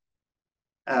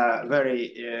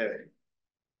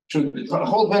should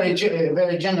hold very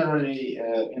generally,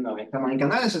 in harmonic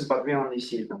analysis, but we only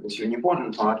see it on this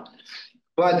unipotent part.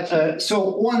 But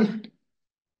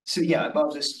yeah,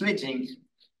 about the splitting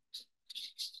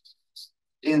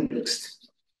indexed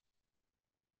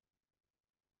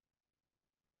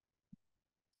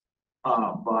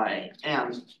by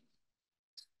n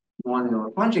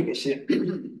modular conjugacy.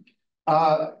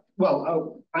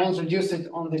 Well, I introduced it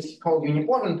on this called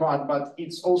unipotent part, but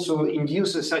it also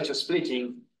induces such a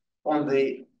splitting on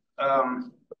the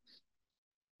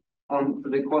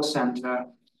cocenter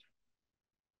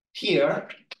here,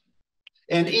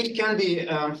 and it can be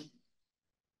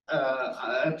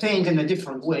obtained in a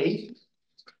different way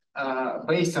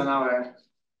based on our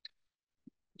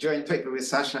joint paper with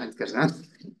Sasha and Kazhdan.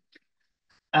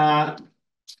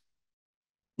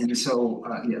 And so,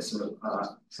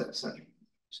 sorry.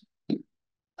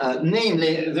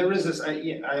 Namely, there is this, I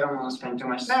don't want to spend too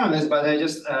much time on this, but I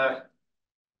just,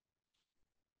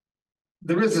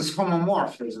 there is this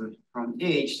homomorphism from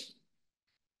H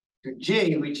to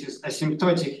J, which is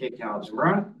asymptotic Hecke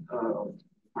algebra,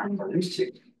 defined by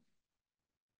Lusztig.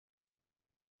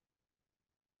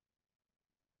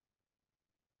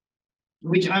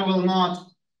 Which I will not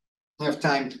have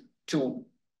time to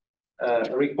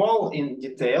recall in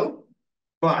detail,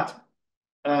 but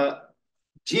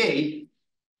J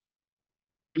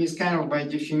is kind of by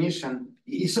definition,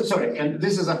 sorry, and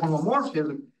this is a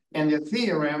homomorphism, and the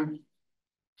theorem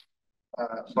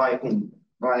by whom?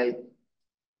 By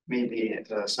maybe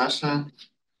Sasha.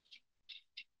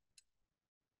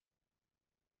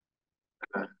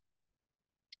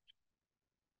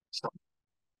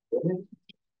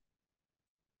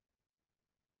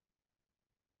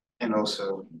 And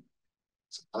also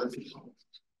some other people.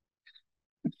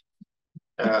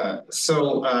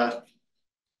 So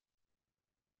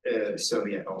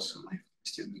yeah, also my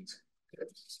student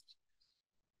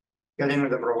Galina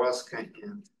Dobrovolska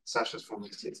and Sasha's former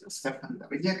student Stefan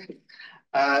Davidiak.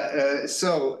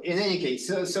 So in any case,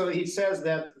 so it says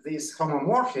that this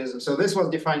homomorphism, so this was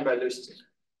defined by Lusztig.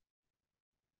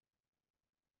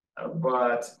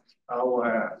 But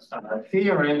our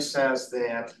theorem says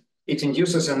that it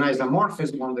induces an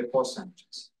isomorphism on the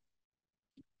cocenters.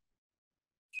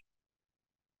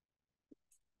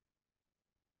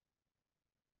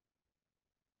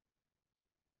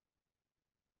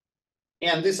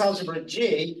 And this algebra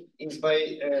J is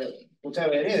by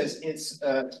whatever it is, it's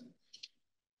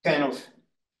kind of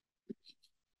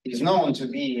is known to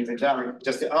be the direct,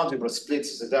 just the algebra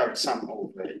splits the direct sum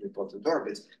of the unipotent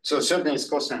orbits. So certainly it's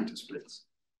cocenter splits.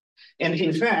 And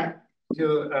in fact,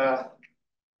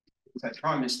 I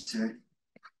promised to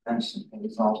mention a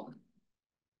result.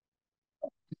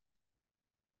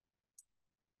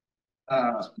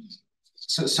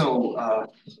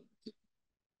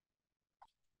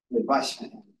 With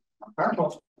Varshavsky and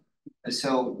Karpov.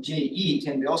 So JE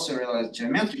can be also realized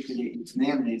geometrically. It's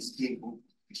namely stable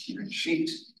coherent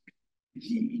sheaves,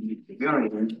 the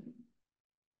invariant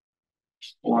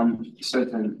on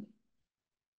certain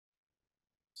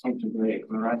integrate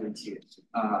equivalentity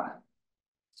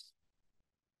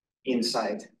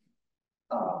inside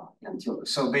until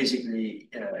so basically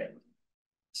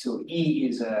so E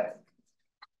is a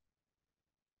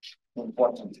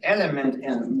important element,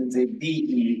 and the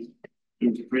BE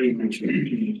is pretty much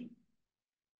in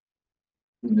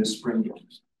the Springer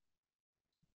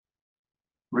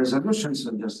resolution,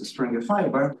 so just a Springer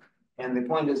fiber. And the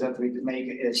point is that we make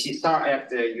a C star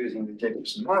after using the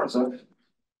Jacobson-Morozov.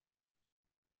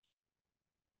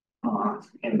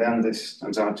 And then this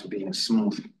turns out to be a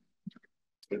smooth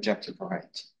projective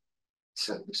variety.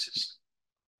 So this is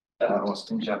was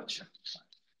conjecture.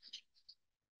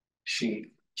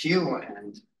 She Q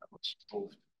and I was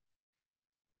told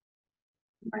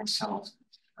myself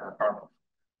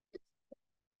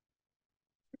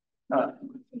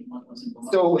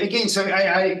so again, so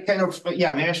I kind of maybe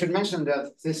I should mention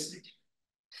that this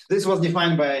was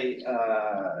defined by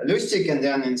Lusztig, and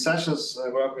then in Sasha's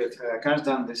work with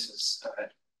Kazhdan, this is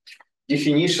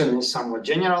definition is somewhat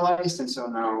generalized, and so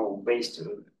now based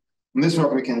on this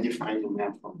work we can define the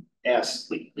map from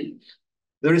S.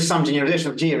 There is some generalization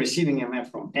of J receiving a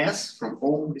map from S from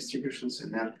all distributions,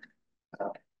 and then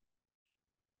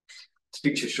this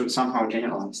picture should somehow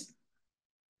generalize.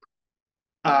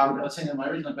 I was saying that my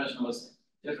original question was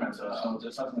different. So I was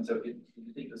just asking, so if you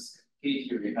take this K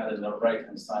theory had on the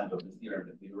right-hand side of the theorem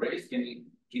that we raised, can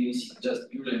you see just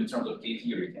purely in terms of K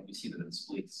theory, can we see that it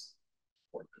splits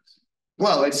orbits?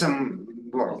 Well, it's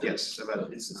well, yes,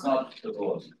 but it's not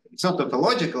tautological. It's not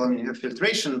tautological. I mean, you have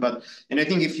filtration, and I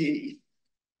think if you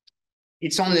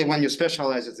it's only when you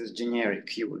specialize it as generic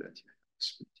Q that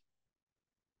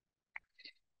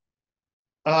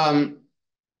you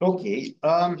okay.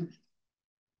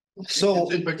 So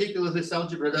in particular, this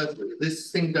algebra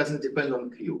this thing doesn't depend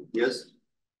on Q, yes?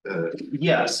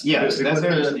 Yes, that's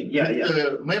very interesting.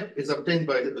 The map is obtained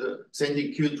by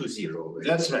sending Q to 0.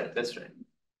 That's right, that's right.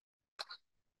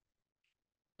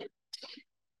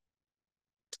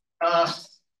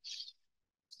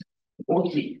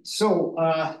 Okay, so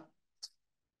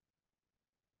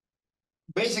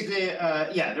basically,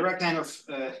 there are kind of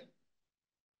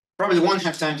probably won't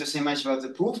have time to say much about the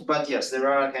proof, but yes, there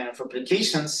are kind of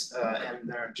applications and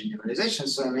there are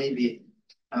generalizations. So maybe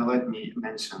let me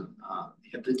mention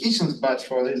the applications, but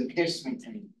for these applications, I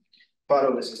mean, part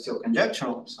of this is still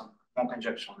conjectural, some more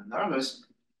conjectural than others.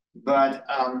 But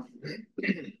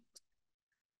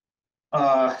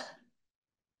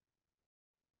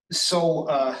so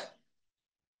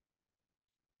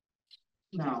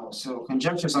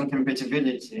conjectures on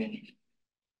compatibility.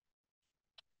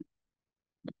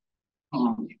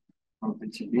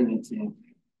 Compatibility.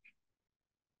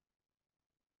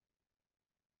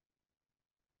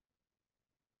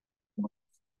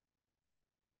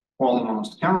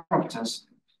 Almost characters.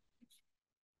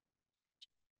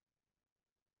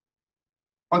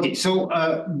 Okay, so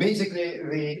basically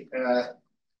the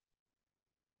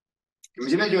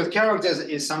compatibility with characters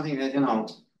is something that, you know,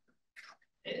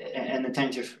 an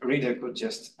attentive reader could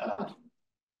just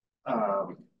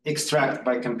extract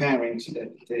by comparing to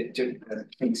the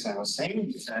things I was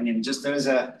saying. I mean, just there's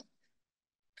a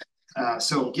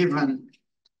so given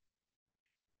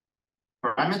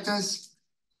parameters,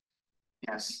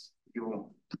 yes, you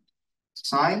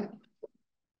psi,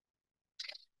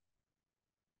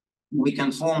 we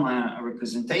can form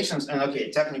representations, and okay,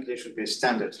 technically it should be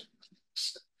standard.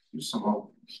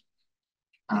 So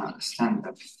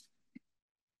standard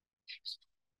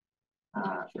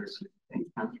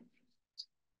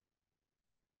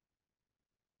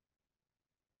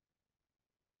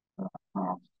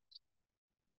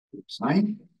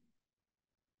psi.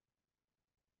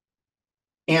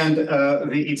 And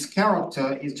its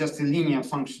character is just a linear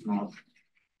function of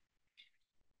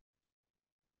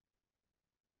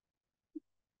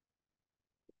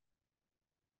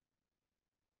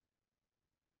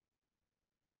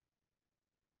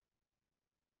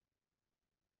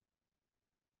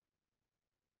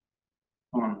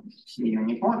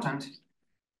unipotent.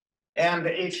 And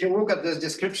if you look at this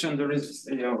description, there is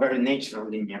a very natural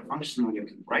linear function you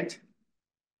can write.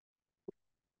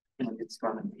 And it's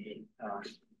going to be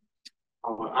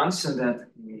our answer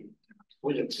that we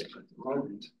fully accept at the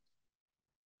moment.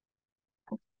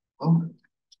 Oh,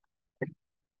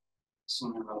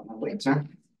 sooner rather than later.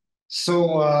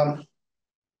 So,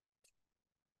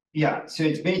 yeah, so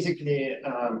it's basically,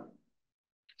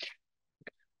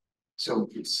 so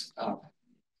it's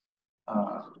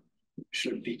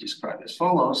should be described as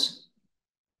follows.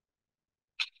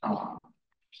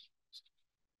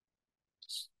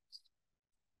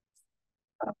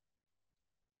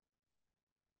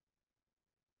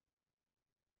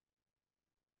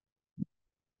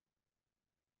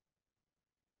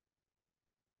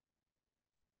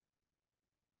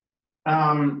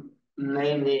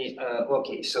 Namely,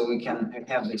 okay, so we can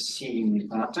have the C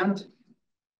unipotent.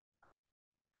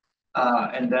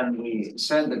 And then we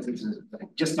said that this is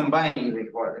just combining the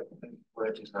quadratic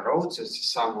rows, it's the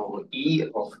sum over E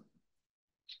of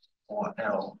or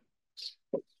L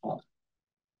of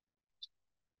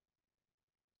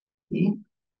E.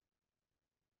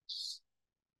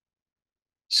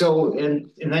 So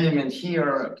an element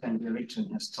here can be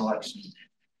written as selection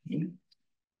E.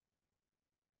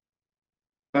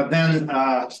 But then,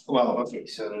 well, okay,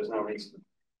 so there's no reason.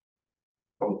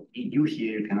 Oh, EU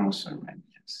here, you can also write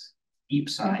as E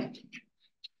psi.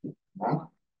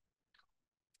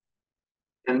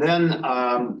 And then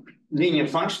linear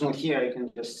functional here, you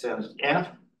can just say F,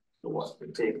 so what we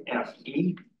take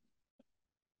FE,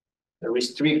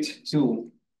 restrict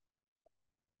to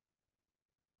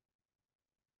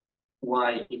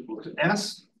y equal to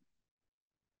S.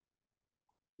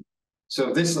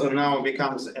 So this now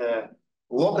becomes a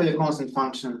locally constant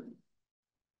function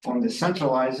on the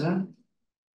centralizer,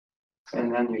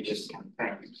 and then we just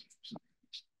compare it.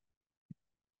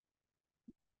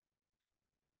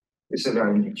 This is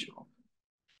very natural.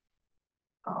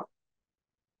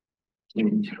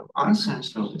 Answer,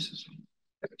 so this is.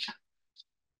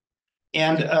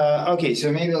 And okay,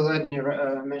 so maybe let me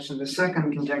mention the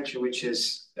second conjecture, which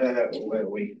is where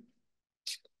we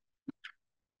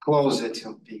close it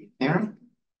to be here.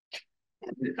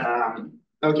 And,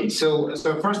 okay, so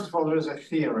first of all, there is a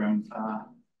theorem.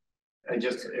 I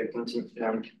just continue.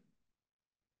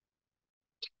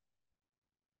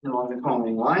 along the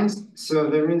following lines. So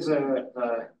there is a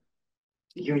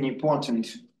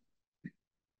unipotent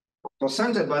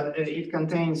cocenter, but it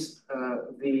contains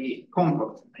the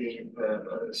compact.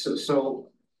 So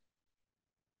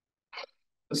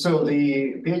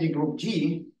the p-adic group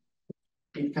G,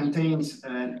 it contains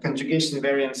a conjugation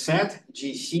invariant set.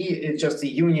 GC is just the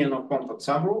union of compact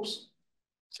subgroups,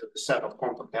 so the set of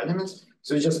compact elements.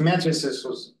 So it's just matrices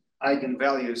whose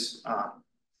eigenvalues are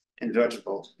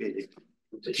invertible p-adic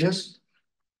integers.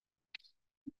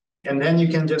 And then you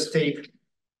can just take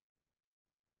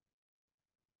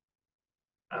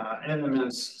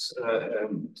elements,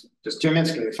 just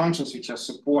geometrically functions which are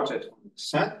supported on the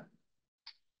set.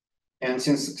 And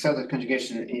since set of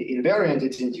conjugation invariant,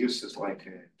 it induces like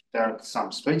direct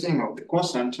sum splitting of the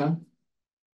cocenter.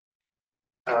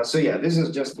 So yeah, this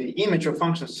is just the image of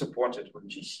functions supported on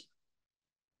GC.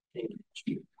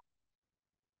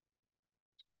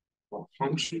 Well,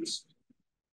 functions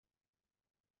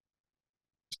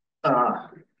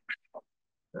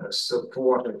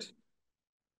supported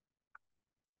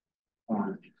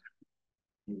on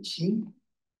GC.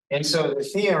 And so the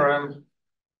theorem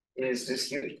is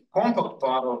this compact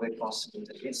part of the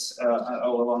cocenter. It's I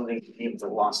will only leave the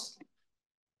last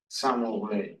sum of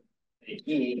the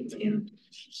E in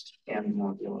n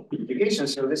modulo integration.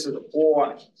 So this is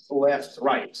or left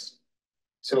right.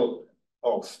 So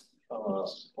of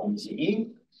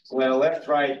OMZE, where left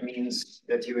right means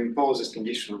that you impose this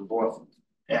condition on both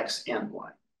x and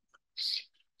y.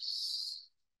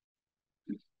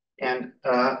 And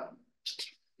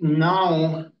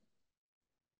now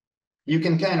you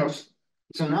can kind of,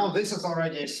 so now this is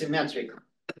already symmetric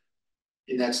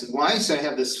in x and y. So I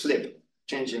have this flip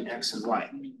changing x and y.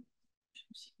 You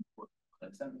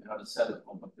have a set of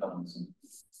compact elements.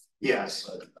 Yes.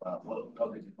 But how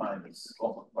do you define this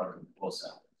compact part of the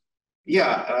cocenter?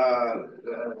 Yeah.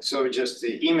 So just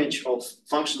the image of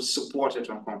functions supported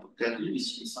on compact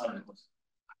elements.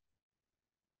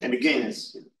 And again,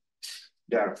 it's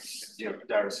there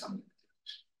are some.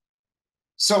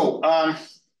 So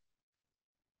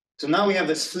so now we have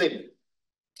this flip.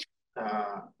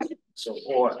 So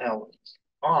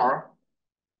OLR,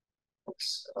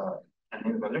 it's an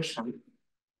involution.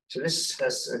 So this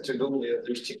has to do with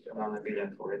Lusztig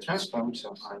non-abelian Fourier transform.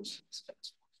 So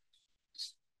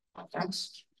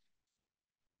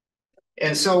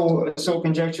and so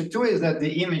conjecture 2 is that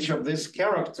the image of these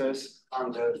characters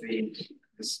under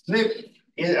this flip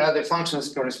are the functions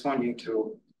corresponding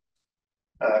to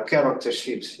character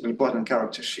sheaves, important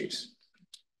character sheaves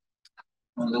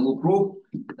on the loop group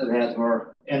that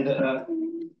were, and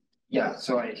yeah,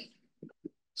 so I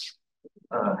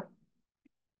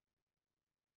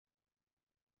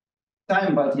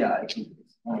time, but yeah, I can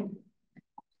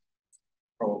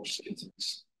approach it.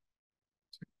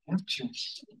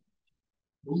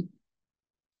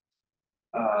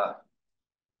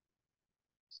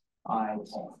 I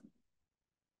will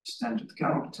standard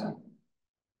character.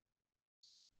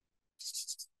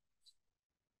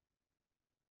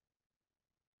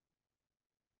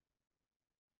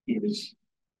 Is,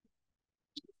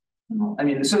 I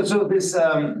mean, so this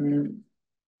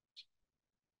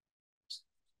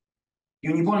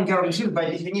unipotent character sheaves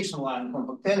by definition are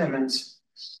compact elements.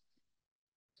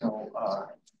 So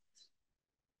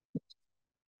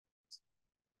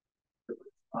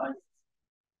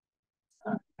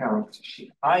character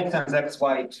sheaf I times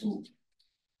xy2.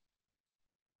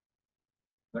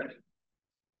 Right?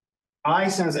 I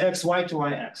sends xy to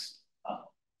ix.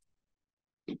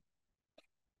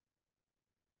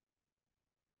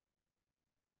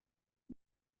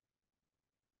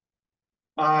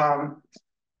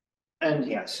 And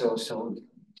yeah, so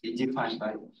it defined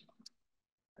by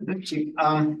Lusztig.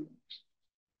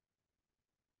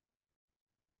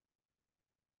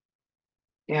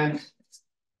 And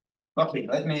okay,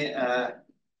 let me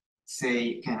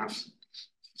say kind of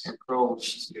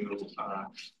approach to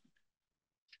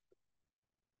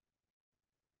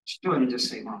let me just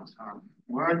say one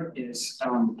word is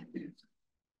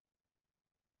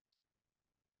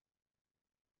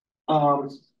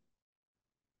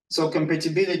so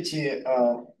compatibility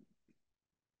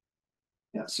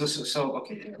yeah, so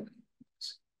okay,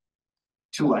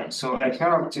 2 lines. So a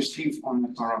character sheaf on the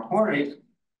parahoric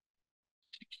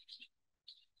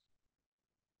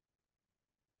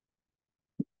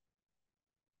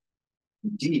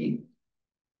D,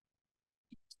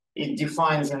 it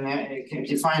defines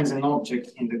an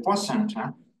object in the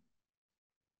cocenter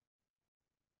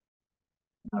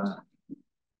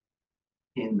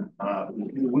in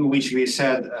which we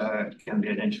said can be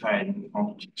identified in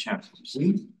object chapter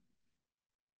Z.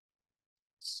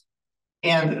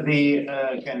 And the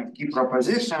kind of key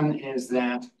proposition is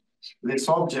that this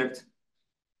object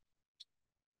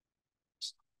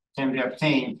can be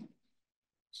obtained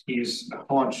is a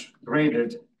Hodge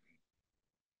graded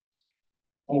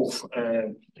of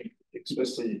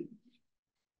explicitly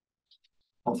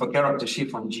of a character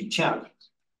sheaf on G check.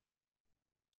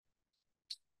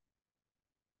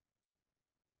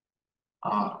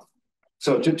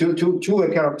 So to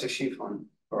a character sheaf on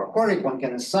or a harmonic, one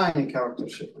can assign a character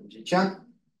sheaf on G check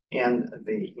and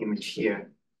the image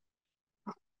here.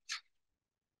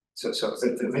 So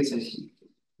this is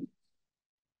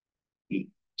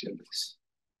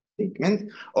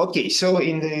statement. Okay, so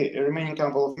in the remaining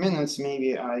couple of minutes,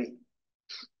 maybe I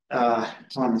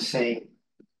want to say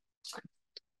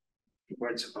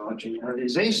words about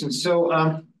generalization.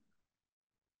 So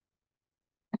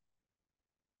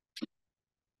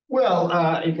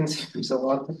well, you can see there's a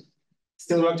lot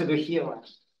still work to do here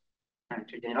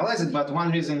to generalize it, but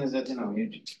one reason is that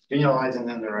you generalize and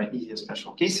then there are easier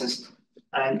special cases.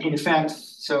 And in fact,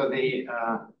 so the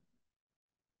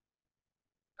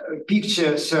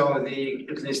picture, so the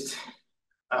at least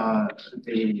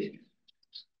the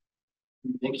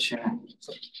picture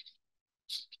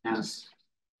has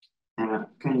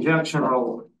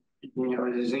conjectural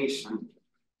generalization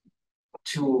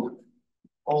to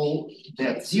all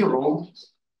that zero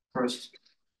first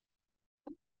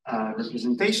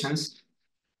representations,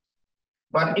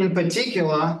 but in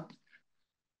particular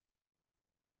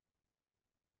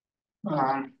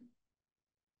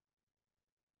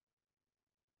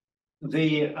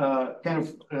the kind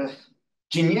of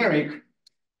generic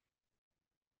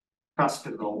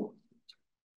hospital.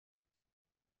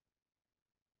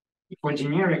 For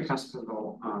generic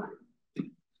hospital,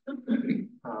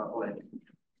 like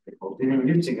in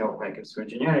Lusztig packets, for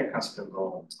generic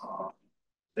hospital,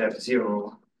 that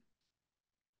zero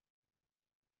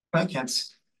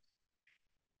packets.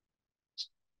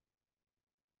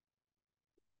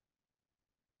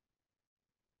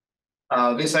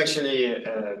 This actually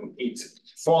it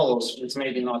follows. It's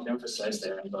maybe not emphasized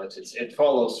there, but it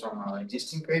follows from our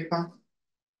existing paper.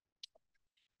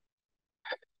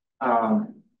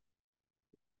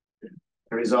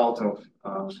 The result of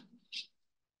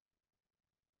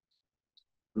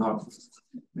not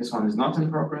this one is not in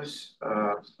progress.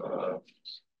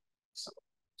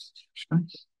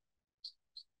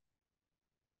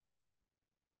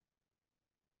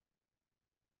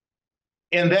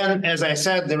 And then, as I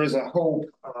said, there is a hope.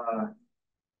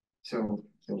 So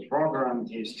the program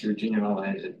is to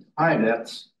generalize it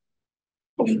p-adic,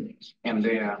 and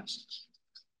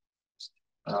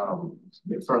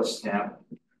the first step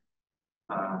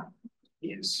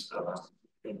is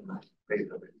in the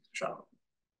paper with Java.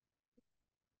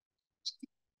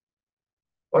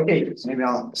 Okay, maybe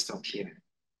I'll stop here.